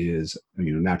practice is,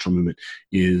 natural movement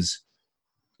it's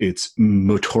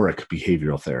motoric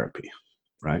behavioral therapy,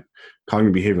 right?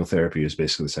 Cognitive behavioral therapy is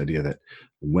basically this idea that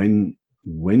when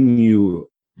you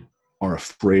are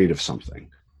afraid of something,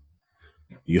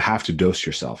 you have to dose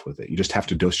yourself with it. You just have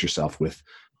to dose yourself with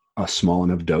a small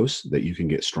enough dose that you can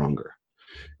get stronger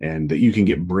and that you can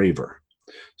get braver.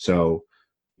 So,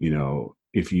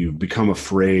 if you become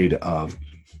afraid of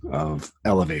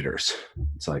elevators,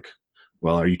 it's like,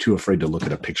 well, are you too afraid to look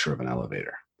at a picture of an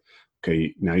elevator?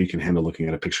 Okay, now you can handle looking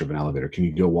at a picture of an elevator. Can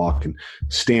you go walk and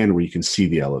stand where you can see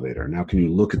the elevator? Now can you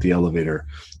look at the elevator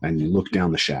and you look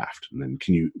down the shaft? And then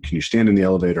can you stand in the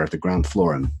elevator at the ground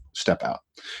floor and step out?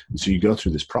 And so you go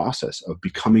through this process of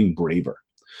becoming braver.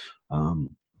 And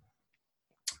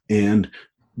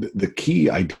the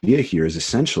key idea here is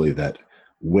essentially that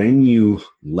when you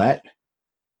let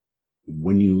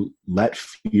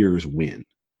fears win,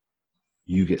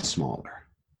 you get smaller.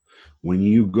 When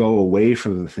you go away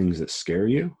from the things that scare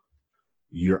you,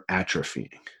 you're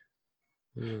atrophying.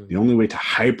 The only way to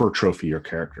hypertrophy your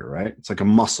character, right? It's like a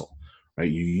muscle, right?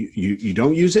 You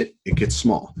don't use it, it gets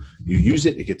small. You use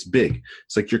it, it gets big.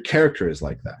 It's like your character is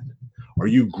like that. Are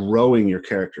you growing your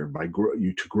character?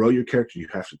 To grow your character, you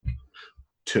have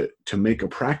to make a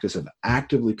practice of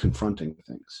actively confronting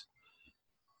things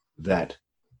that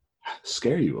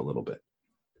scare you a little bit.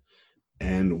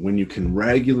 And when you can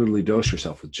regularly dose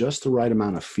yourself with just the right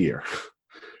amount of fear,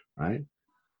 right,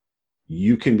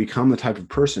 you can become the type of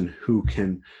person who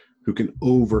can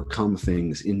overcome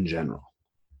things in general.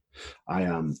 I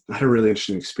had a really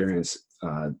interesting experience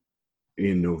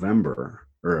in November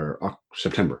or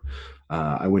September.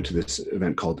 I went to this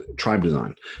event called Tribe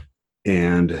Design,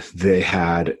 and they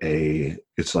had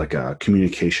it's like a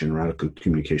radical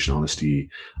communication, honesty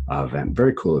event,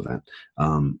 very cool event.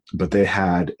 But they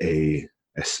had a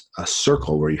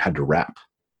circle where you had to rap,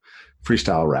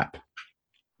 freestyle rap.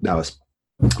 That was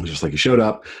just like you showed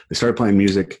up, they started playing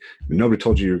music, and nobody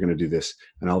told you were going to do this.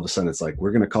 And all of a sudden it's like,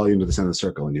 we're going to call you into the center of the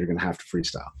circle and you're going to have to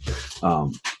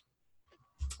freestyle.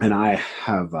 And I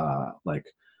have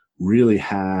really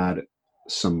had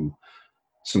some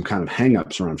kind of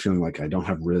hangups around feeling like I don't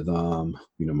have rhythm.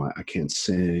 I can't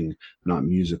sing, I'm not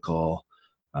musical.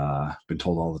 Been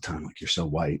told all the time, like, you're so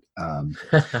white.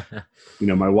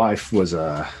 My wife was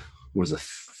a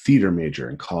theater major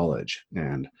in college,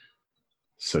 and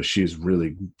so she's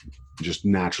really just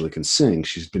naturally can sing.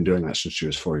 She's been doing that since she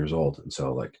was 4 years old. And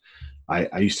so like,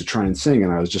 I used to try and sing,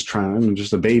 and I'm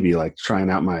just a baby, like trying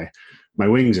out my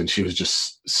wings. And she was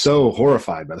just so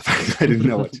horrified by the fact that I didn't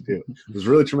know what to do. It was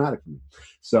really traumatic for me.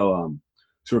 So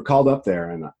we're called up there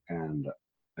and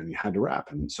you had to rap.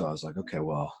 And so I was like, okay,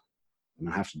 well, I'm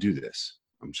gonna have to do this.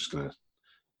 I'm just going to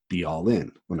be all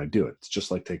in when I do it. It's just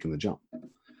like taking the jump.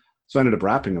 So I ended up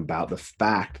rapping about the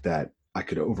fact that I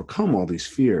could overcome all these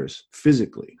fears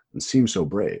physically and seem so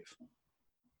brave.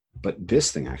 But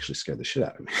this thing actually scared the shit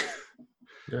out of me.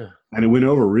 Yeah. And it went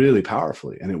over really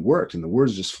powerfully, and it worked, and the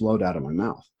words just flowed out of my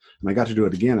mouth. And I got to do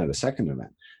it again at a second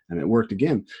event, and it worked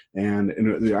again. And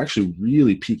they're actually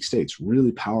really peak states,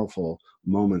 really powerful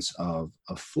moments of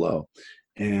flow.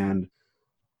 And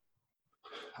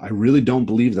I really don't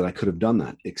believe that I could have done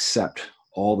that, except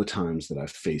all the times that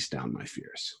I've faced down my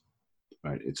fears.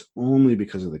 Right? It's only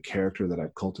because of the character that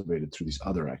I've cultivated through these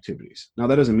other activities. Now,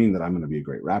 that doesn't mean that I'm going to be a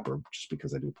great rapper just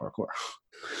because I do parkour,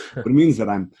 but it means that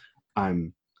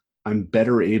I'm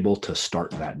better able to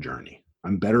start that journey.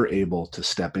 I'm better able to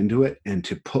step into it and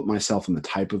to put myself in the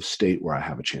type of state where I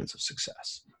have a chance of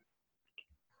success.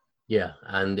 Yeah,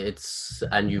 and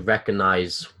you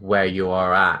recognize where you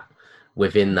are at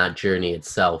within that journey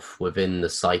itself, within the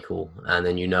cycle, and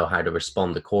then you know how to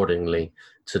respond accordingly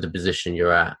to the position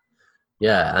you're at.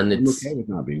 Yeah, and I'm okay with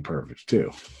not being perfect too,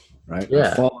 right? Yeah.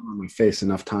 I've fallen on my face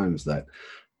enough times that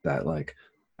like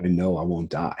I know I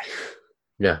won't die.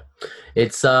 Yeah,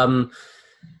 it's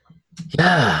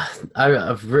yeah,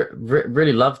 I've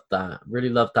really loved that. Really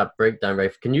loved that breakdown,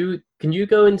 Rafe. Can you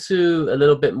go into a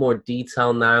little bit more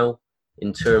detail now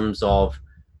in terms of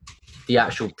the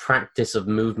actual practice of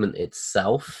movement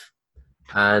itself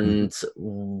and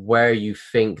where you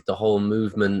think the whole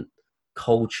movement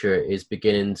culture is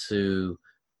beginning to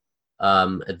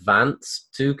advance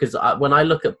to? Because when I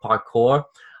look at parkour,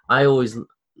 I always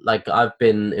I've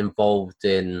been involved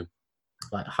in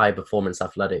like high performance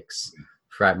athletics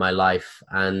throughout my life,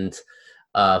 and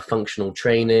functional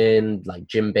training, like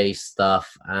gym based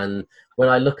stuff. And when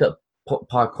I look at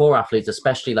parkour athletes,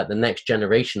 especially like the next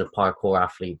generation of parkour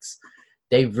athletes,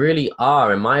 they really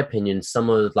are, in my opinion, some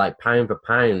of like pound for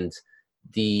pound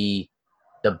the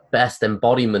best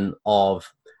embodiment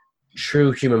of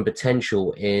true human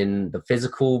potential in the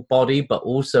physical body, but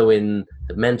also in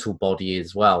the mental body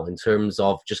as well, in terms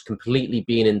of just completely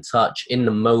being in touch in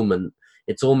the moment.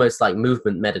 It's almost like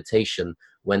movement meditation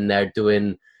when they're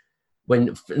doing,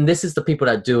 and this is the people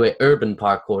that do it, urban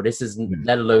parkour. This is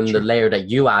let alone the layer that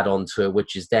you add onto it,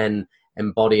 which is then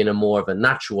embodying a more of a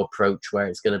natural approach where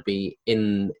it's going to be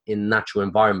in natural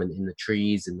environment, in the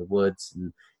trees, in the woods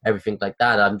and everything like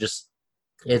that.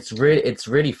 It's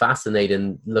really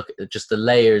fascinating. Look at just the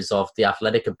layers of the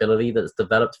athletic ability that's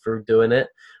developed through doing it,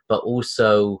 but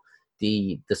also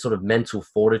the sort of mental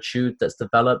fortitude that's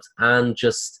developed. And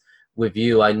just with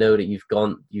you, I know that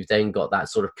you've then got that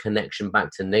sort of connection back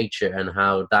to nature, and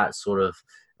how that sort of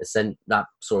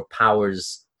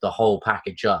powers the whole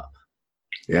package up.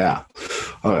 Yeah.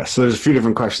 Okay. So there's a few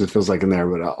different questions, it feels like, in there,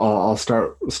 but I'll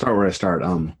start where I start.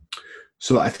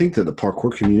 So I think that the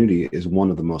parkour community is one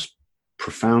of the most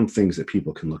profound things that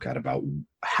people can look at about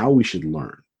how we should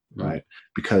learn, right?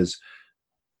 Because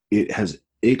it has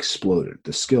exploded.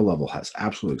 The skill level has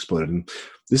absolutely exploded. And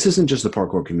this isn't just the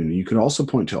parkour community. You could also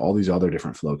point to all these other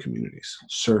different flow communities: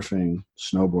 surfing,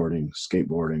 snowboarding,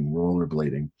 skateboarding,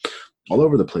 rollerblading, all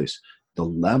over the place. The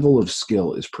level of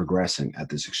skill is progressing at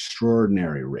this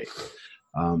extraordinary rate.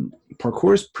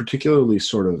 Parkour is particularly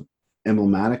sort of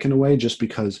emblematic in a way, just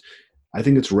because I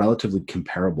think it's relatively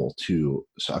comparable to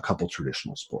a couple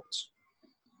traditional sports.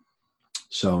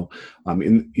 So,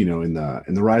 in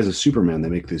the Rise of Superman, they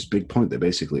make this big point that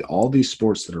basically all these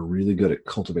sports that are really good at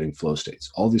cultivating flow states,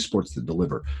 all these sports that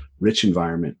deliver rich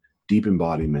environment, deep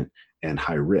embodiment, and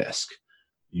high risk,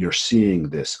 you're seeing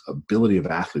this ability of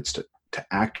athletes to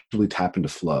actually tap into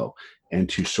flow and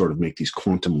to sort of make these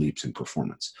quantum leaps in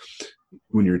performance.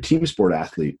 When you're a team sport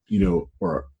athlete,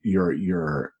 or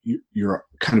you're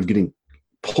kind of getting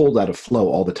pulled out of flow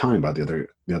all the time by the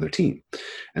other team,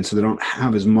 and so they don't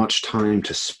have as much time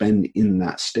to spend in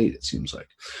that state. It seems like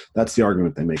that's the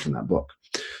argument they make in that book.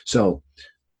 So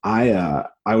I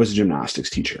was a gymnastics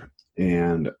teacher,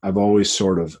 and I've always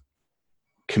sort of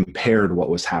compared what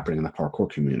was happening in the parkour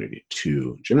community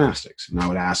to gymnastics, and I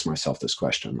would ask myself this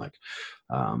question, like,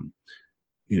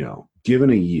 given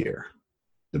a year,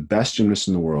 the best gymnast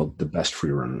in the world, the best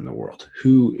free runner in the world,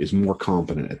 who is more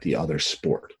competent at the other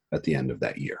sport at the end of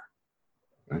that year,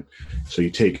 right? So you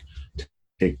take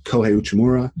Kohei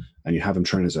Uchimura and you have him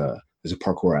train as a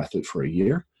parkour athlete for a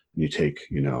year, and you take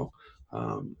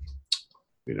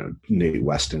Nate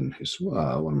Weston, who's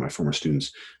one of my former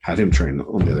students, have him train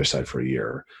on the other side for a year,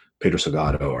 or Pedro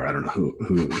Salgado, or I don't know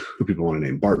who people want to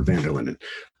name, Bart van der Linden.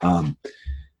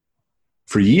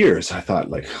 For years, I thought,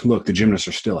 like, look, the gymnasts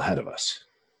are still ahead of us.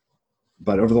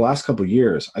 But over the last couple of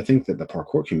years, I think that the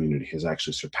parkour community has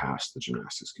actually surpassed the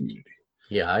gymnastics community.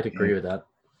 Yeah, I'd agree with that.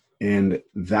 And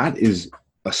that is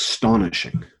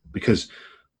astonishing, because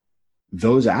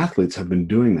those athletes have been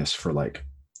doing this for, like,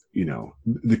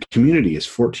 the community is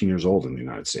 14 years old in the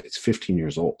United States, 15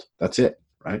 years old. That's it,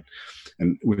 right?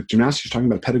 And with gymnastics, you're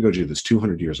talking about pedagogy that's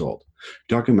 200 years old.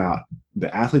 You're talking about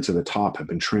the athletes at the top have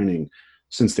been training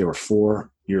since they were 4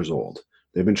 years old.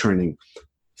 They've been training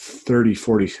 30,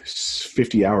 40,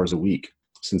 50 hours a week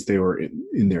since they were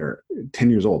in their 10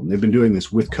 years old. And they've been doing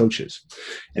this with coaches.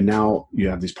 And now you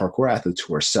have these parkour athletes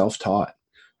who are self-taught,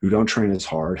 who don't train as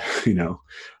hard, who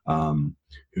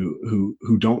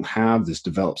don't have this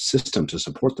developed system to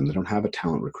support them. They don't have a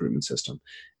talent recruitment system.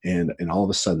 And all of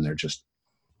a sudden they're just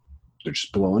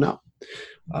blowing up.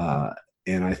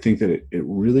 And I think that it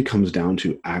really comes down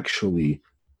to actually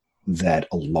that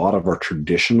a lot of our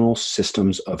traditional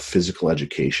systems of physical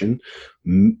education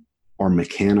are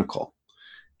mechanical,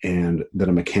 and that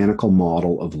a mechanical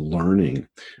model of learning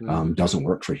doesn't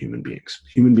work for human beings.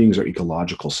 Human beings are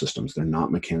ecological systems. They're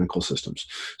not mechanical systems.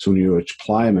 So when you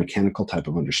apply a mechanical type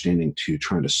of understanding to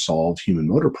trying to solve human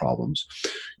motor problems,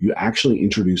 you actually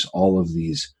introduce all of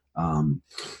these,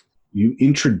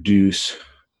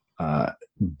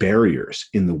 barriers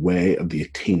in the way of the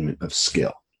attainment of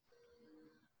skill.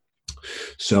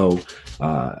 So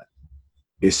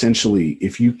essentially,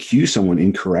 if you cue someone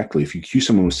incorrectly, if you cue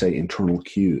someone with, say, internal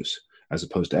cues as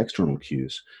opposed to external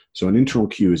cues, so an internal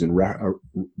cue is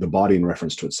the body in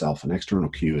reference to itself, an external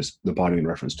cue is the body in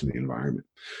reference to the environment.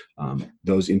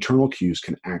 Those internal cues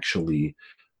can actually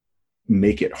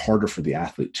make it harder for the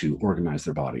athlete to organize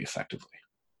their body effectively.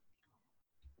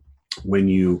 When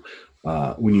you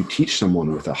teach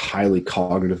someone with a highly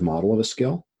cognitive model of a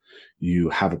skill, you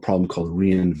have a problem called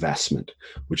reinvestment,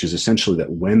 which is essentially that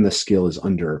when the skill is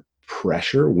under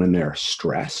pressure, when they're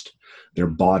stressed, their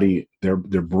body, their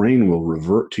brain will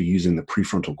revert to using the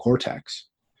prefrontal cortex,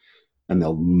 and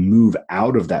they'll move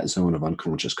out of that zone of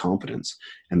unconscious competence,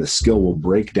 and the skill will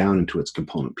break down into its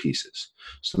component pieces.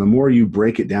 So the more you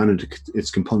break it down into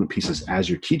its component pieces as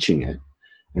you're teaching it,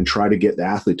 and try to get the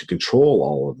athlete to control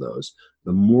all of those,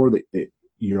 the more that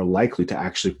you're likely to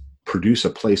actually produce a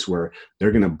place where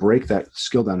they're going to break that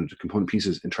skill down into component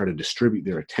pieces and try to distribute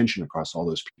their attention across all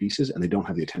those pieces, and they don't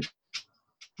have the attention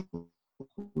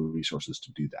resources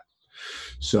to do that.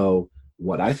 So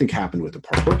what I think happened with the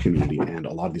parkour community and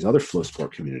a lot of these other flow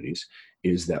sport communities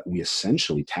is that we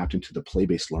essentially tapped into the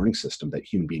play-based learning system that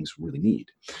human beings really need.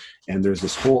 And there's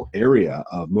this whole area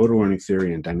of motor learning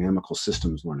theory and dynamical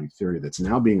systems learning theory that's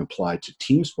now being applied to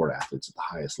team sport athletes at the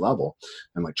highest level,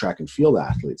 and like track and field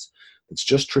athletes. It's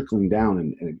just trickling down,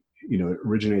 and it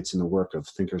originates in the work of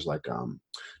thinkers like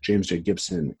James J.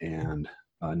 Gibson and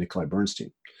Nikolai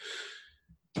Bernstein.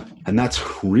 And that's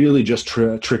really just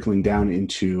trickling down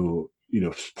into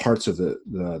parts of the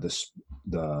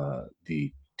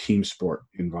team sport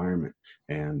environment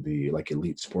and the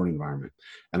elite sport environment.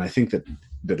 And I think that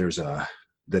there's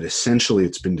that essentially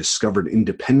it's been discovered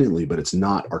independently, but it's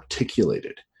not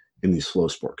articulated in these flow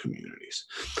sport communities.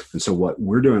 And so what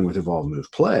we're doing with Evolve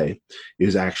Move Play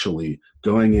is actually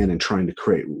going in and trying to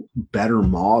create better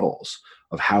models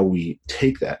of how we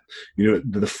take that.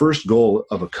 The first goal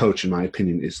of a coach, in my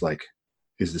opinion, is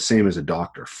the same as a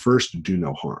doctor. First, do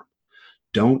no harm.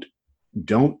 Don't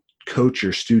coach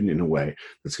your student in a way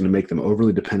that's going to make them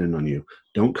overly dependent on you.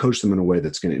 Don't coach them in a way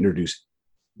that's going to introduce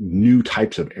new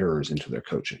types of errors into their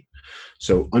coaching.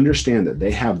 So understand that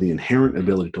they have the inherent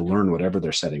ability to learn whatever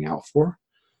they're setting out for.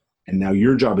 And now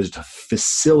your job is to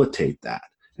facilitate that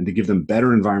and to give them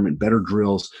better environment, better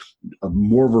drills,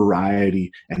 more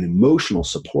variety and emotional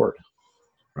support,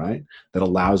 right? That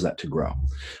allows that to grow.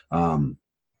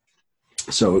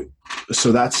 So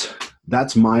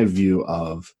that's my view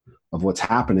of what's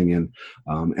happening.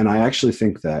 And I actually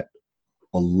think that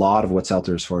a lot of what's out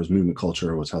there as far as movement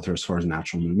culture, what's out there as far as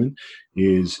natural movement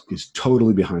is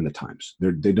totally behind the times.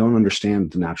 They don't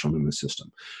understand the natural movement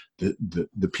system.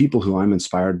 The people who I'm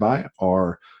inspired by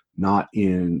are not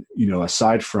in,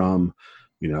 aside from,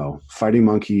 Fighting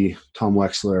Monkey, Tom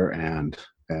Wexler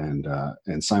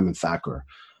and Simon Thacker,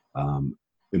 and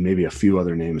maybe a few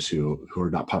other names who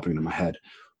are not popping into my head.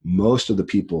 Most of the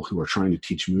people who are trying to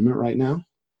teach movement right now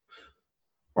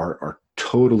are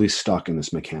totally stuck in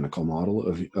this mechanical model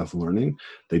of learning.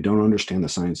 They don't understand the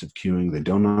science of cueing. They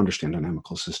don't understand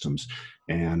dynamical systems.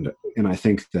 And I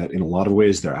think that in a lot of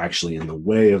ways, they're actually in the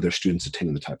way of their students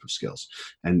attaining the type of skills.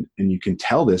 And you can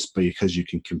tell this because you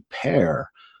can compare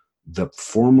the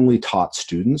formally taught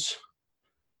students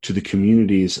to the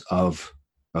communities of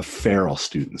feral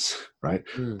students, right?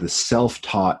 The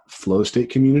self-taught flow state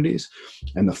communities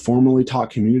and the formally taught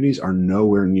communities are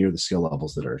nowhere near the skill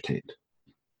levels that are attained.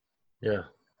 Yeah,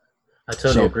 I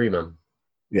totally agree, man.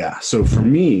 Yeah. So for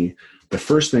me, the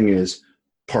first thing is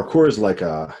parkour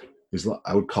is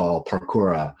I would call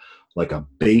parkour like a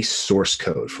base source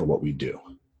code for what we do.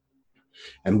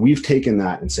 And we've taken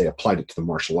that and applied it to the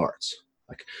martial arts.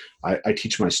 Like I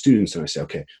teach my students and I say,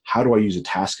 okay, how do I use a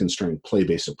task constrained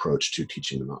play-based approach to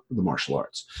teaching the martial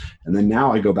arts? And then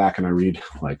now I go back and I read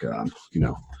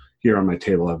here on my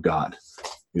table, I've got,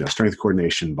 Strength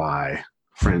Coordination by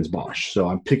Franz Bosch. So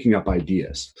I'm picking up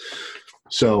ideas.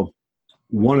 So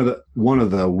one of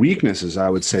the weaknesses I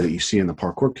would say that you see in the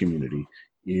parkour community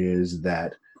is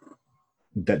that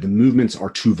the movements are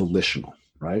too volitional,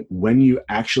 right? When you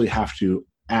actually have to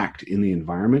act in the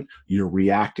environment, you're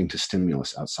reacting to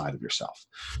stimulus outside of yourself.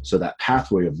 So that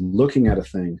pathway of looking at a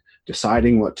thing,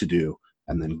 deciding what to do,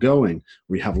 and then going,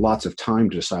 where you have lots of time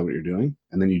to decide what you're doing.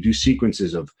 And then you do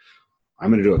sequences of, I'm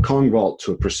going to do a Kong vault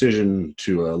to a precision,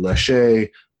 to a lâché,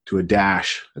 to a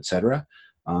dash, etc.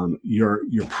 You're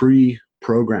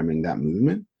pre-programming that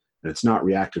movement, and it's not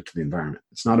reactive to the environment.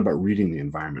 It's not about reading the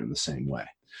environment in the same way,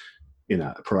 in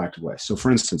a proactive way. So for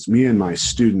instance, me and my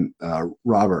student,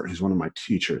 Robert, who's one of my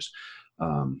teachers,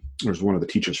 was one of the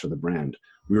teachers for the brand,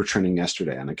 we were training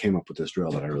yesterday, and I came up with this drill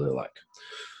that I really like.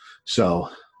 So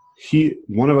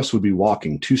one of us would be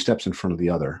walking 2 steps in front of the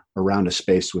other around a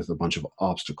space with a bunch of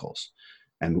obstacles.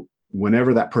 And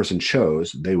whenever that person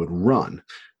chose, they would run,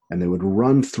 and they would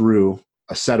run through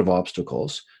a set of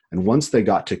obstacles. And once they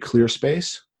got to clear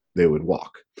space, they would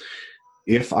walk.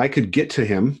 If I could get to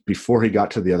him before he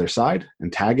got to the other side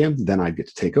and tag him, then I'd get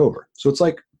to take over. So it's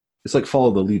like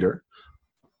follow the leader,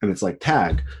 and it's like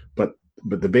tag. But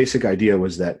the basic idea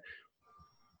was that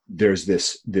there's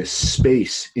this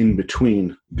space in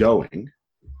between going,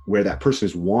 where that person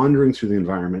is wandering through the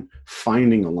environment,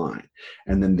 finding a line.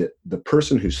 And then the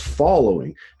person who's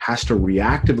following has to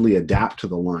reactively adapt to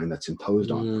the line that's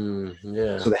imposed on them.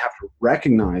 Yeah. So they have to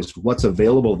recognize what's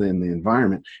available in the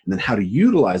environment and then how to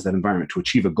utilize that environment to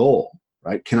achieve a goal,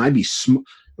 right? Can I be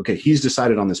okay, he's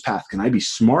decided on this path. Can I be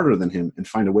smarter than him and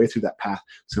find a way through that path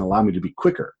that's going to allow me to be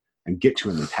quicker and get to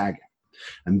him and tag him?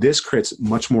 And this creates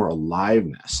much more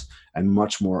aliveness and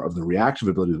much more of the reactive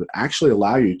ability that actually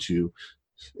allow you to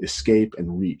escape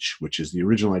and reach, which is the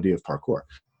original idea of parkour.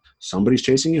 Somebody's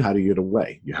chasing you, how do you get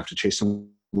away? You have to chase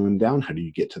someone down, how do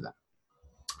you get to them?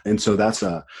 And so that's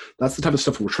the type of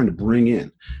stuff we're trying to bring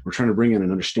in. We're trying to bring in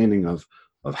an understanding of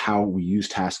how we use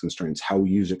task constraints, how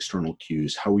we use external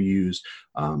cues, how we use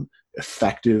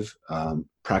effective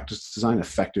practice design.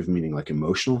 Effective meaning like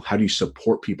emotional. How do you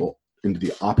support people into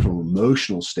the optimal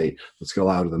emotional state that's going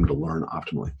to allow them to learn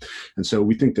optimally? And so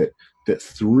we think that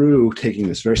through taking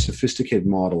this very sophisticated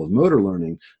model of motor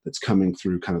learning that's coming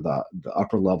through kind of the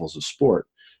upper levels of sport,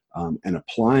 and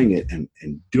applying it and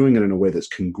doing it in a way that's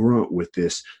congruent with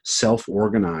this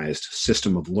self-organized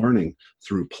system of learning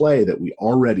through play that we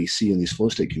already see in these flow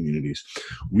state communities,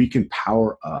 we can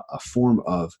power a form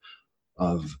of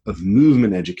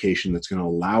movement education that's going to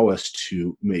allow us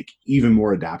to make even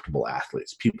more adaptable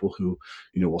athletes, people who,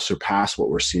 will surpass what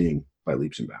we're seeing by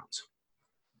leaps and bounds.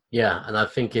 Yeah, and I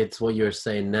think it's what you're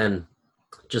saying then,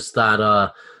 just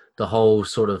that the whole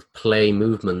sort of play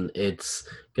movement, it's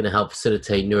going to help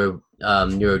facilitate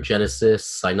neurogenesis,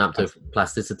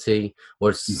 synaptoplasticity,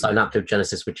 or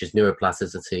synaptogenesis, which is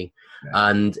neuroplasticity. Yeah.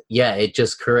 And yeah, it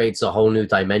just creates a whole new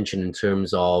dimension in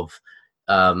terms of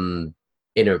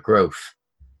inner growth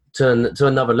to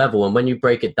another level. And when you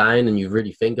break it down and you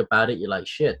really think about it, you're like,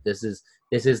 shit, this is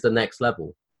the next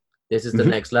level. This is the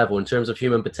next level in terms of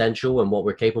human potential and what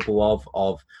we're capable of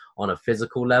on a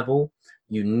physical level.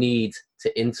 You need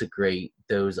to integrate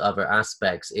those other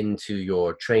aspects into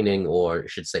your training, or I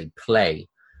should say play.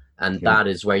 And that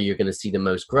is where you're going to see the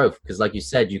most growth. Because like you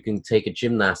said, you can take a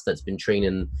gymnast that's been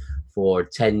training for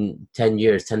 10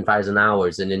 years, 10,000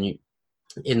 hours, and then you,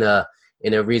 in a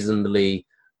reasonably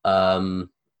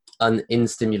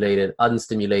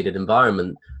unstimulated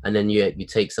environment, and then you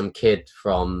take some kid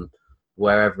from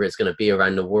wherever it's going to be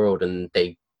around the world, and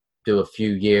they do a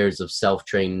few years of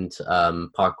self-trained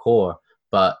parkour,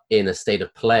 but in a state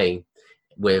of play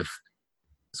with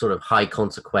sort of high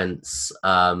consequence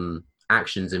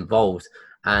actions involved,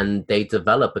 and they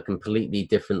develop a completely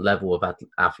different level of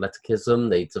athleticism.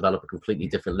 They develop a completely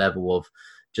different level of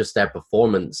just their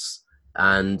performance.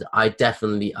 And I'm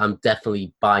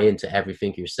definitely buy into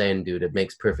everything you're saying, dude. It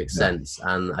makes perfect sense,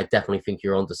 and I definitely think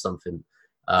you're onto something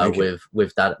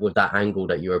with that angle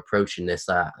that you're approaching this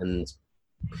at. And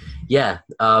tell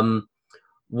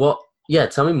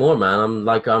me more, man.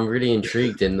 I'm really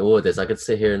intrigued in all of this. I could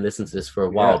sit here and listen to this for a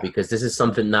while, because this is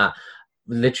something that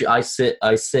literally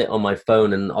I sit on my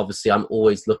phone, and obviously I'm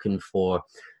always looking for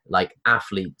like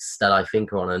athletes that I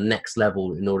think are on a next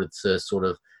level in order to sort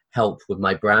of help with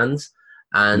my brand.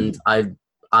 And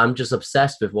I'm just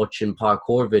obsessed with watching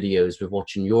parkour videos, with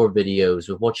watching your videos,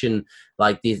 with watching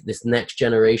like this next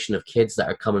generation of kids that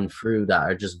are coming through that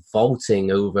are just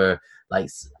vaulting over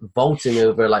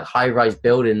high-rise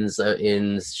buildings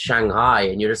in Shanghai,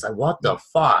 and you're just like, what the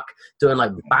fuck, doing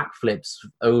like backflips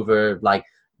over like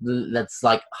that's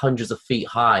like hundreds of feet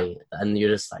high, and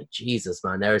you're just like, Jesus,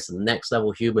 man, there are some next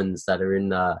level humans that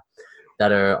are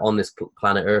that are on this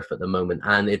planet Earth at the moment,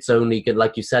 and it's only good,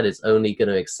 like you said, it's only going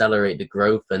to accelerate the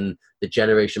growth, and the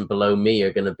generation below me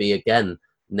are going to be again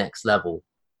next level.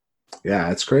 Yeah,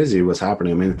 it's crazy what's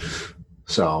happening. I mean,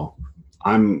 so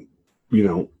I'm,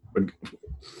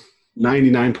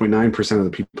 99.9% of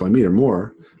the people I meet are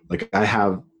more like, I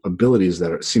have abilities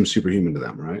that seem superhuman to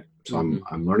them, right? So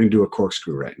I'm learning to do a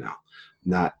corkscrew right now.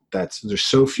 There's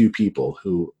so few people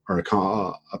who are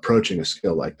approaching a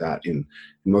skill like that in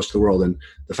most of the world. And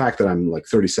the fact that I'm like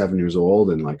 37 years old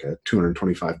and like a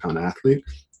 225-pound athlete,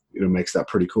 makes that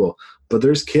pretty cool. But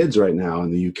there's kids right now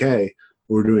in the UK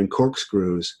who are doing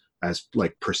corkscrews as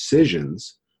like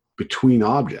precisions between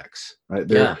objects, right?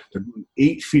 They're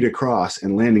 8 feet across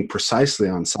and landing precisely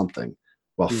on something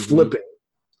while flipping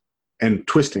and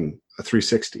twisting a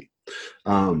 360.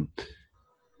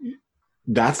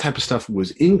 That type of stuff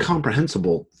was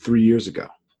incomprehensible 3 years ago.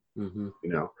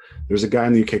 There's a guy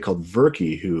in the UK called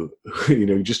Verky who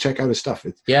just check out his stuff.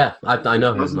 I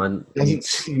know him.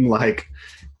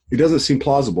 It doesn't seem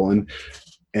plausible,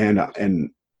 and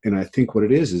I think what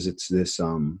it is it's this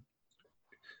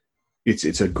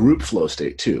it's a group flow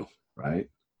state too, right?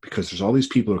 Because there's all these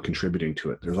people who are contributing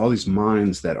to it. There's all these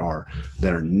minds that are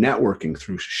networking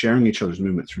through sharing each other's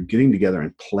movement, through getting together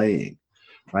and playing,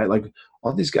 right? Like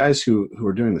all these guys who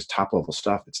are doing this top level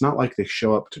stuff, it's not like they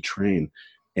show up to train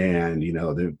and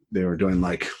they were doing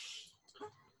like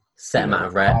set amount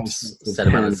of reps, set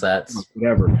amount of sets,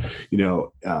 whatever.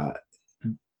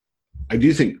 I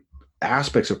do think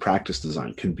aspects of practice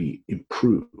design can be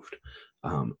improved,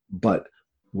 but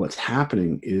what's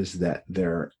happening is that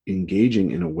they're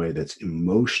engaging in a way that's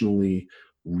emotionally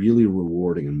really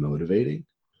rewarding and motivating.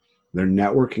 They're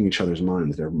networking each other's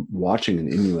minds. They're watching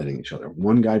and emulating each other.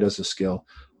 One guy does a skill,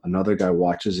 another guy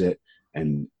watches it,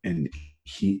 and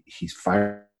he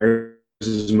fires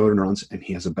his motor neurons, and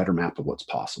he has a better map of what's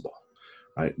possible,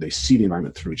 right? They see the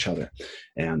environment through each other.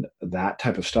 And that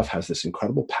type of stuff has this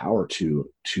incredible power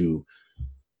to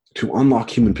unlock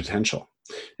human potential.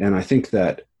 And I think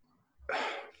that,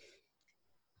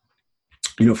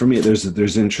 for me, there's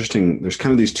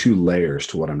kind of these two layers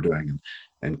to what I'm doing,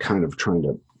 and kind of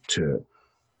trying to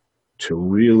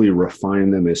really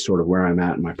refine them is sort of where I'm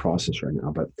at in my process right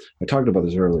now. But I talked about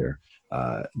this earlier,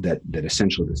 that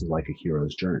essentially this is like a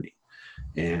hero's journey.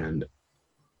 And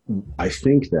I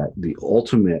think that the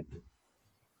ultimate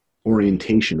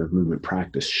orientation of movement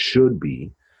practice should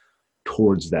be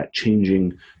towards that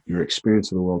changing your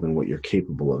experience of the world and what you're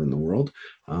capable of in the world,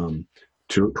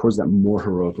 towards that more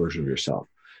heroic version of yourself.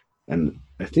 And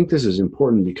I think this is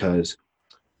important because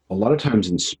a lot of times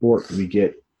in sport, we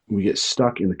get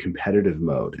stuck in the competitive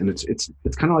mode, and it's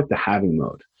kind of like the having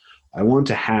mode. I want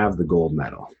to have the gold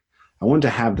medal. I want to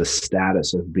have the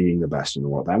status of being the best in the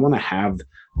world. I want to have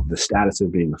the status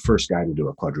of being the first guy to do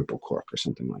a quadruple cork or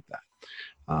something like that.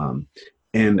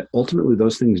 And ultimately,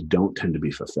 those things don't tend to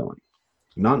be fulfilling.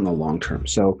 not in the long term.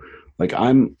 So like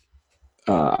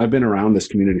I've been around this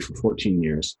community for 14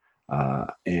 years.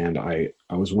 And I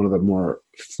was one of the more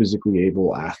physically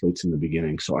able athletes in the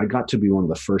beginning. So I got to be one of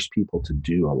the first people to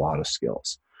do a lot of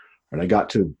skills. And I got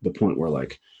to the point where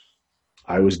like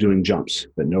I was doing jumps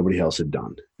that nobody else had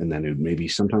done. And then maybe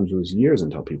sometimes it was years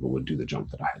until people would do the jump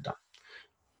that I had done.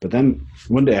 But then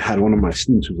one day I had one of my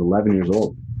students who was 11 years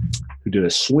old who did a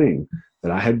swing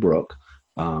that I had broke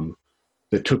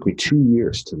that took me 2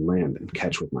 years to land and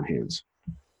catch with my hands.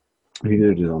 And he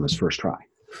did it on his first try.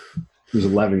 He was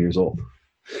 11 years old.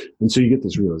 And so you get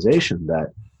this realization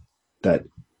that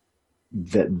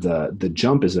the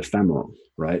jump is ephemeral,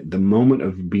 right? The moment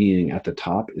of being at the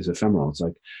top is ephemeral. It's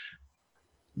like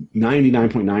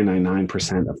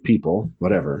 99.999% of people,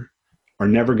 whatever, are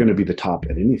never going to be the top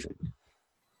at anything.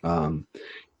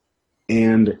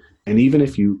 And even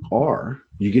if you are,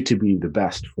 you get to be the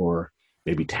best for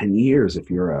maybe 10 years if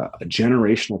you're a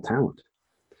generational talent.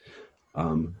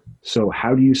 So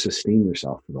how do you sustain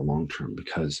yourself for the long term?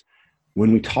 Because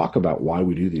when we talk about why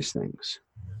we do these things,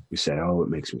 we say, oh, it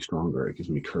makes me stronger. It gives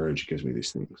me courage. It gives me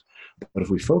these things. But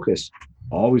if we focus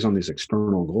always on these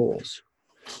external goals,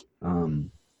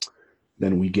 then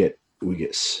we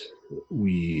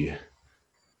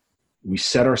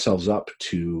set ourselves up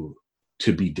to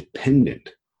be dependent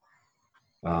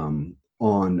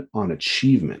on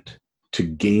achievement to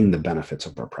gain the benefits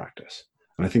of our practice.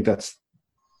 And I think that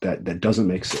doesn't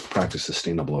make practice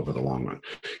sustainable over the long run.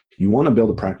 You want to build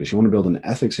a practice. You want to build an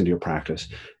ethics into your practice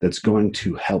that's going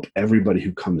to help everybody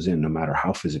who comes in, no matter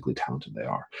how physically talented they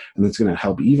are. And that's going to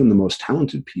help even the most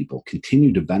talented people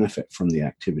continue to benefit from the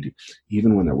activity,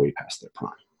 even when they're way past their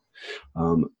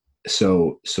prime.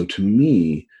 So to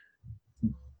me,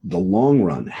 the long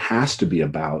run has to be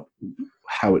about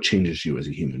how it changes you as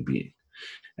a human being.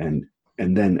 And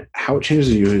then how it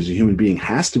changes you as a human being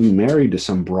has to be married to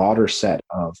some broader set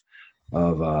of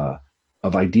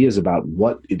ideas about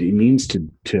what it means to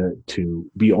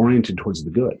be oriented towards the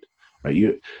good, right?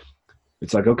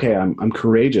 It's like, okay, I'm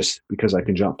courageous because I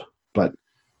can jump, but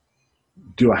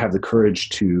do I have the courage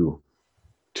to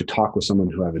talk with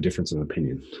someone who I have a difference of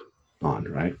opinion on,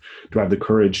 right? Do I have the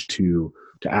courage to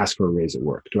ask for a raise at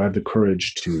work? Do I have the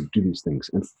courage to do these things?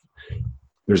 And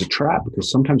there's a trap because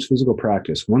sometimes physical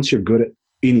practice, once you're good at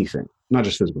anything, not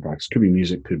just physical practice, could be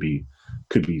music, could be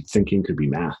thinking, could be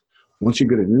math. Once you're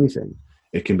good at anything,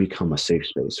 it can become a safe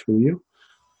space for you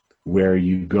where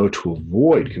you go to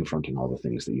avoid confronting all the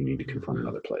things that you need to confront in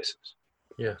other places.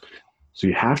 Yeah. So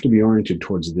you have to be oriented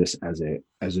towards this as a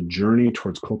journey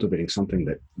towards cultivating something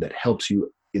that helps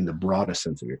you in the broadest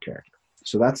sense of your character.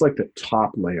 So that's like the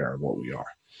top layer of what we are.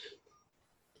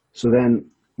 So then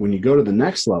when you go to the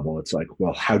next level, it's like,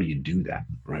 well, how do you do that,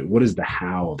 right? What is the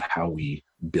how of how we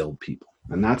build people?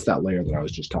 And that's that layer that I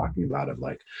was just talking about of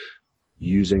like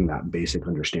using that basic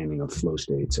understanding of flow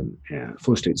states and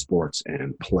flow state sports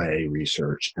and play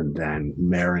research, and then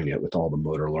marrying it with all the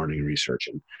motor learning research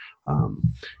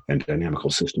and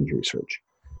dynamical systems research.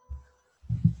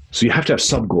 So you have to have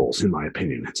sub goals, in my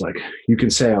opinion. It's like you can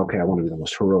say, okay, I want to be the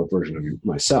most heroic version of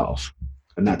myself,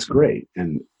 and that's great.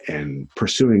 And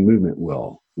pursuing movement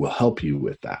will help you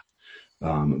with that.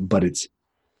 But it's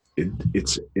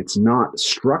not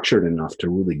structured enough to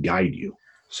really guide you.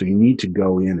 So you need to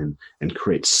go in and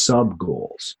create sub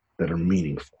goals that are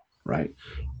meaningful, right?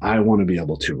 I want to be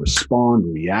able to respond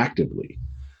reactively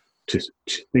to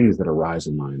things that arise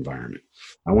in my environment.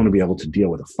 I want to be able to deal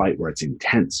with a fight where it's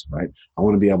intense, right? I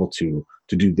want to be able to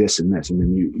do this and this. And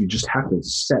then you just have to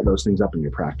set those things up in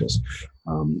your practice.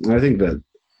 And I think that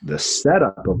the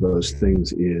setup of those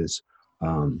things is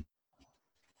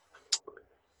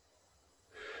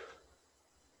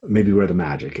maybe where the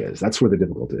magic is. That's where the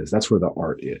difficulty is. That's where the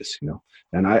art is, you know?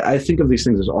 And I think of these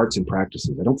things as arts and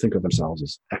practices. I don't think of themselves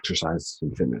as exercise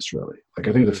and fitness, really. Like,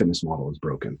 I think the fitness model is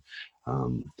broken.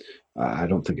 I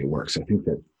don't think it works. I think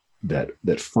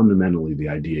that fundamentally the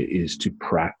idea is to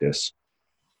practice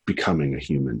becoming a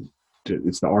human.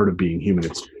 It's the art of being human.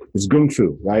 It's Kung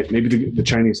Fu, right? Maybe the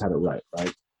Chinese had it right?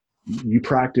 You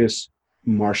practice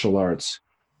martial arts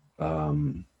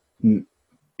in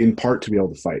part to be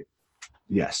able to fight.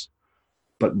 Yes.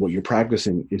 But what you're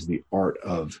practicing is the art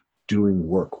of doing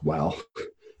work well,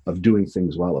 of doing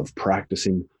things well, of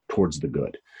practicing towards the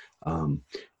good.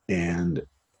 And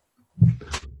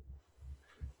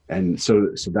so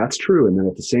that's true. And then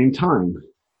at the same time,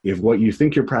 if what you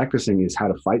think you're practicing is how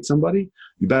to fight somebody,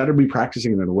 you better be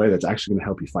practicing it in a way that's actually going to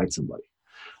help you fight somebody.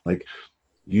 Like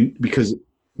because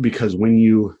when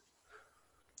you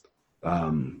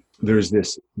there's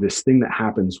this thing that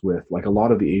happens with like a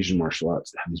lot of the Asian martial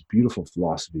arts that have this beautiful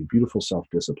philosophy, beautiful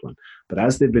self-discipline, but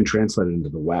as they've been translated into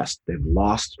the West, they've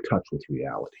lost touch with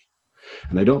reality.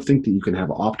 And I don't think that you can have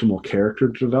optimal character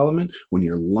development when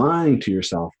you're lying to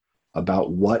yourself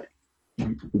about what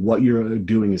you're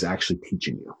doing is actually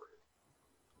teaching you.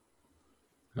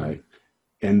 Right?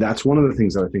 And that's one of the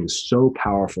things that I think is so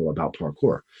powerful about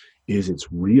parkour is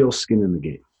it's real skin in the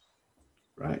game.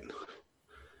 Right?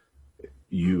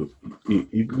 You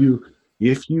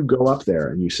if you go up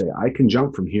there and you say, I can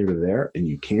jump from here to there, and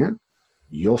you can't,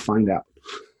 you'll find out.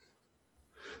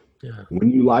 Yeah. When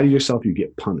you lie to yourself, you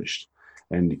get punished.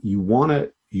 And you want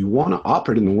to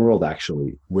operate in the world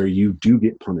actually where you do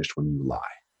get punished when you lie,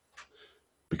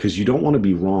 because you don't want to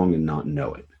be wrong and not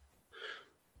know it.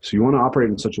 So you want to operate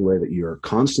in such a way that you're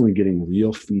constantly getting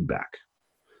real feedback,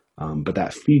 but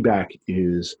that feedback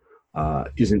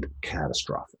isn't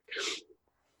catastrophic.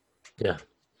 Yeah.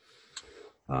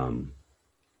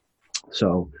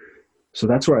 So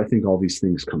that's where I think all these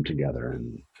things come together,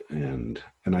 and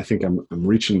I think I'm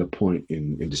reaching the point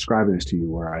in describing this to you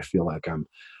where I feel like I'm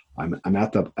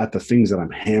at the things that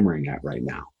I'm hammering at right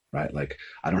now, right? Like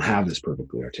I don't have this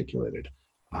perfectly articulated.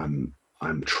 I'm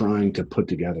trying to put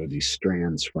together these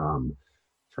strands from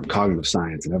cognitive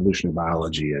science and evolutionary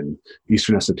biology and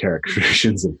Eastern esoteric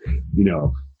traditions, and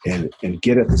and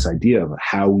get at this idea of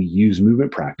how we use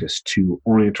movement practice to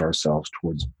orient ourselves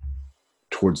towards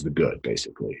the good,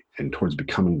 basically, and towards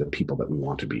becoming the people that we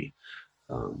want to be.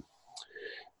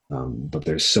 But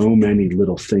there's so many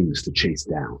little things to chase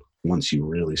down once you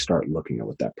really start looking at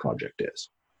what that project is.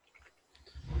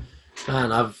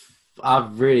 Man,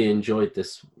 I've really enjoyed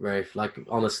this, Rafe. Like,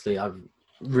 honestly, I've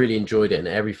really enjoyed it, and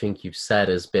everything you've said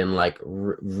has been like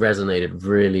resonated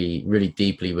really, really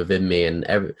deeply within me. And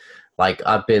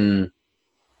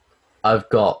I've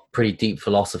got pretty deep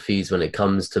philosophies when it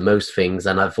comes to most things,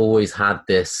 and I've always had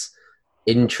this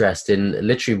interest in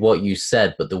literally what you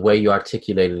said, but the way you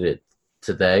articulated it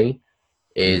today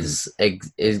is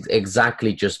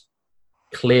exactly just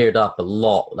cleared up a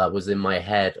lot that was in my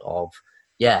head of,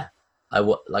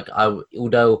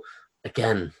 although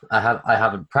again, I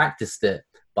haven't practiced it,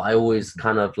 but I always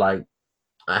kind of like,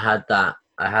 I had that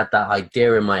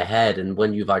idea in my head. And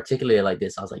when you've articulated like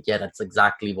this, I was like, yeah, that's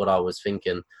exactly what I was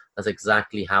thinking. That's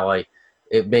exactly how it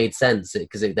made sense,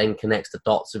 because it then connects the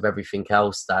dots with everything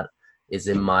else that is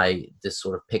in this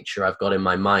sort of picture I've got in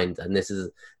my mind. And this is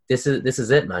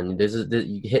it, man.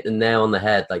 You hit the nail on the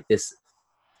head. Like this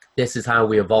is how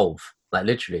we evolve. Like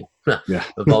literally,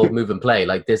 evolve, move, and play.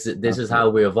 Like this is how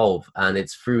we evolve, and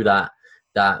it's through that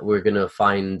we're gonna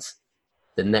find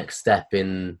the next step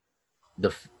in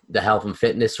the health and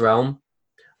fitness realm.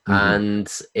 And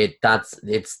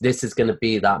this is going to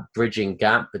be that bridging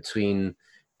gap between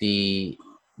the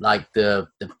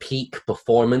peak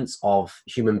performance of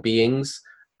human beings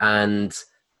and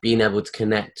being able to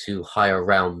connect to higher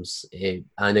realms.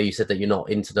 I know you said that you're not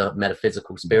into the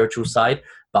metaphysical spiritual side,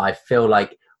 but I feel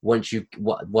like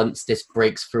once this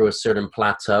breaks through a certain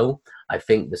plateau, I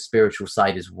think the spiritual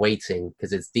side is waiting,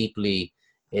 because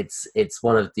it's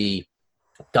one of the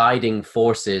guiding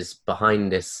forces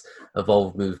behind this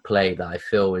evolve, move, play that I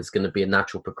feel is going to be a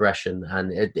natural progression,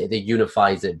 and it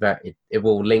unifies it. It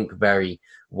will link very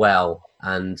well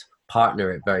and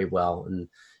partner it very well. And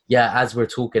yeah, as we're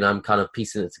talking, I'm kind of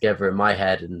piecing it together in my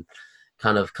head and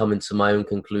kind of coming to my own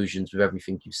conclusions with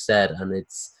everything you said. And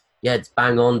it's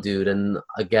bang on, dude. And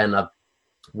again,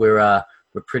 we're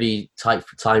pretty tight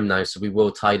for time now, so we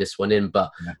will tie this one in.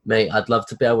 But mate, I'd love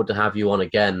to be able to have you on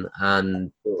again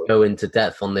and go into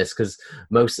depth on this, because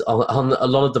on a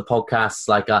lot of the podcasts,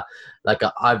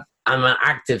 I'm an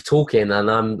active talking,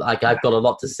 and I'm like, I've got a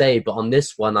lot to say. But on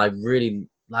this one, I really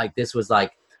this was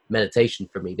like meditation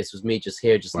for me. This was me just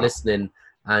here, just listening,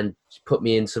 and put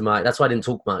me into that's why I didn't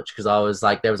talk much, because I was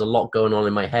like, there was a lot going on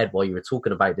in my head while you were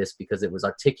talking about this, because it was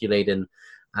articulating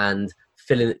and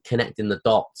connecting the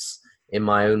dots in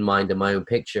my own mind and my own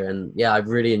picture. And yeah, I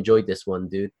really enjoyed this one,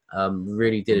 dude.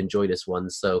 Really did enjoy this one.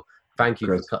 So thank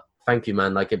you. Thank you,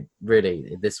 man. Like, it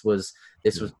really, this was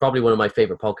probably one of my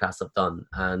favorite podcasts I've done.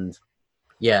 And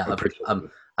yeah, I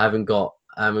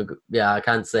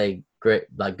can't say great,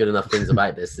 like good enough things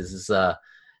about this. This is,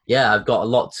 I've got a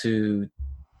lot to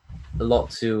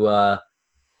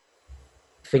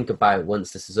think about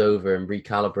once this is over, and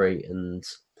recalibrate, and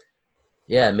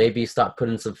maybe start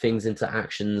putting some things into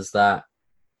actions that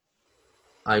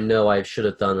I know I should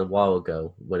have done a while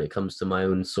ago when it comes to my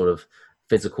own sort of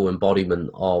physical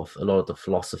embodiment of a lot of the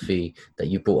philosophy that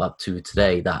you brought up to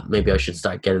today, that maybe I should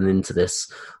start getting into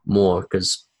this more,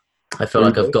 because I feel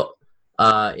like I've got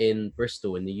in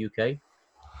Bristol in the UK.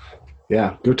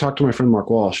 Yeah, go talk to my friend Mark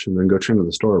Walsh, and then go train with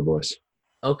the Storer boys.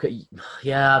 Okay,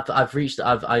 yeah, I've reached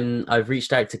out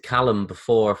to Callum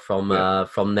before from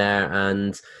there,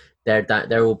 and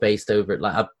they're all based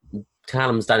over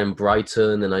Callum's down in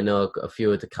Brighton, and I know a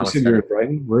few of the You said you're in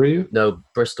Brighton. Where are you? No,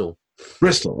 Bristol.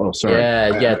 Bristol. Oh, sorry.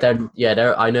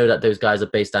 They're. I know that those guys are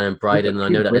based down in Brighton, and I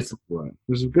know that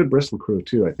there's a good Bristol crew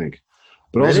too, I think.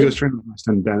 But also goes training with my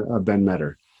son Ben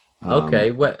Metter.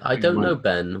 Okay, I don't know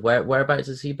Ben. Whereabouts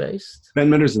is he based? Ben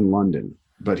Metter's in London,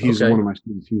 but he's one of my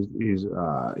students.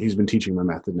 He's been teaching my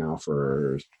method now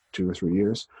for 2 or 3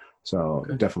 years, so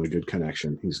definitely good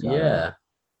connection. He's got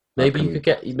Maybe you could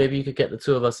get the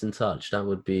two of us in touch. That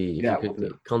would be if you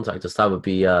could contact us. That would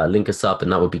be link us up,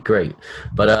 and that would be great.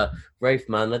 But Rafe,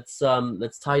 man, let's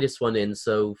tie this one in.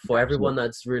 So for everyone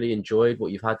that's really enjoyed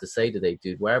what you've had to say today,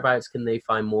 dude, whereabouts can they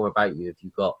find more about you? If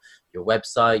you've got your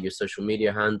website, your social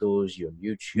media handles, your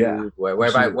YouTube,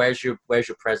 where's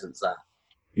your presence at?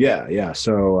 Yeah.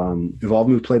 So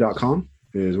evolvemoveplay.com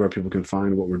is where people can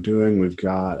find what we're doing. We've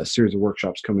got a series of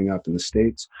workshops coming up in the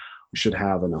States. We should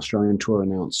have an Australian tour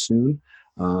announced soon.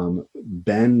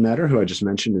 Ben Metter, who I just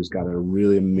mentioned, has got a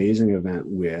really amazing event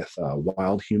with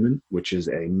Wild Human, which is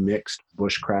a mixed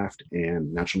bushcraft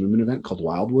and natural movement event called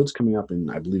Wildwoods, coming up in,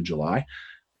 I believe, July.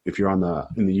 If you're in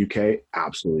the UK,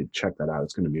 absolutely check that out.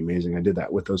 It's going to be amazing. I did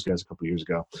that with those guys a couple of years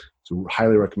ago, so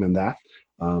highly recommend that.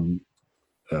 And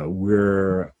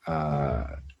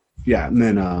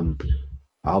then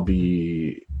I'll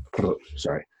be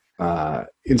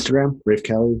Instagram, Rafe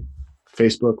Kelly.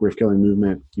 Facebook, Rafe Kelly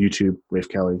Movement, YouTube, Rafe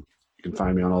Kelly. You can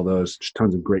find me on all those. There's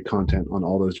tons of great content on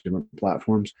all those different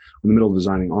platforms. I'm in the middle of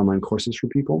designing online courses for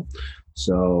people.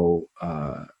 So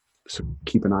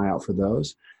keep an eye out for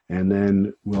those. And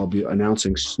then we'll be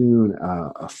announcing soon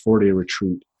a 4-day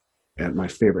retreat at my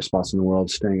favorite spots in the world,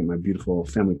 staying at my beautiful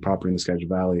family property in the Skagit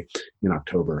Valley in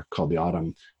October, called the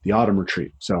Autumn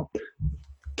Retreat. So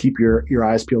keep your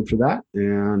eyes peeled for that.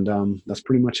 And that's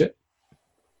pretty much it.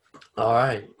 All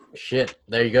right. Shit,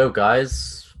 there you go,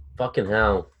 guys. Fucking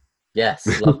hell.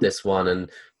 Yes, love this one. And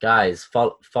guys,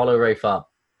 follow Rafe up.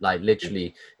 Like,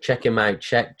 literally, check him out.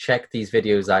 Check these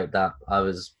videos out that I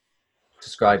was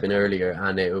describing earlier,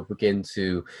 and it will begin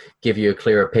to give you a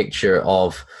clearer picture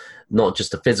of not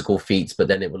just the physical feats, but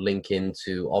then it will link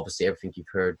into, obviously, everything you've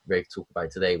heard Rafe talk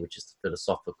about today, which is the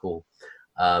philosophical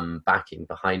backing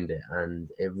behind it.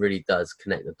 And it really does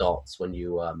connect the dots when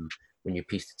you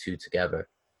piece the two together.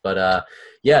 But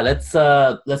let's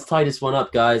tie this one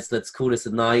up, guys. Let's call this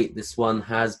a night. This one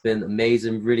has been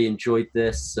amazing. Really enjoyed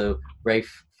this. So,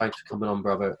 Rafe, thanks for coming on,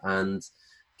 brother. And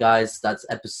guys, that's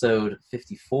episode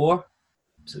 54.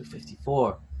 Episode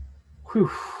 54.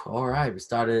 Whew. All right,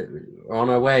 we're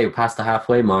on our way. We're past the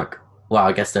halfway mark. Well,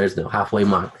 I guess there's no halfway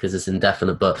mark because it's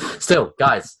indefinite. But still,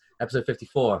 guys, episode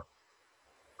 54.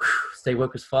 Whew. Stay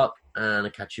woke as fuck, and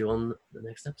I'll catch you on the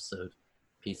next episode.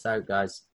 Peace out, guys.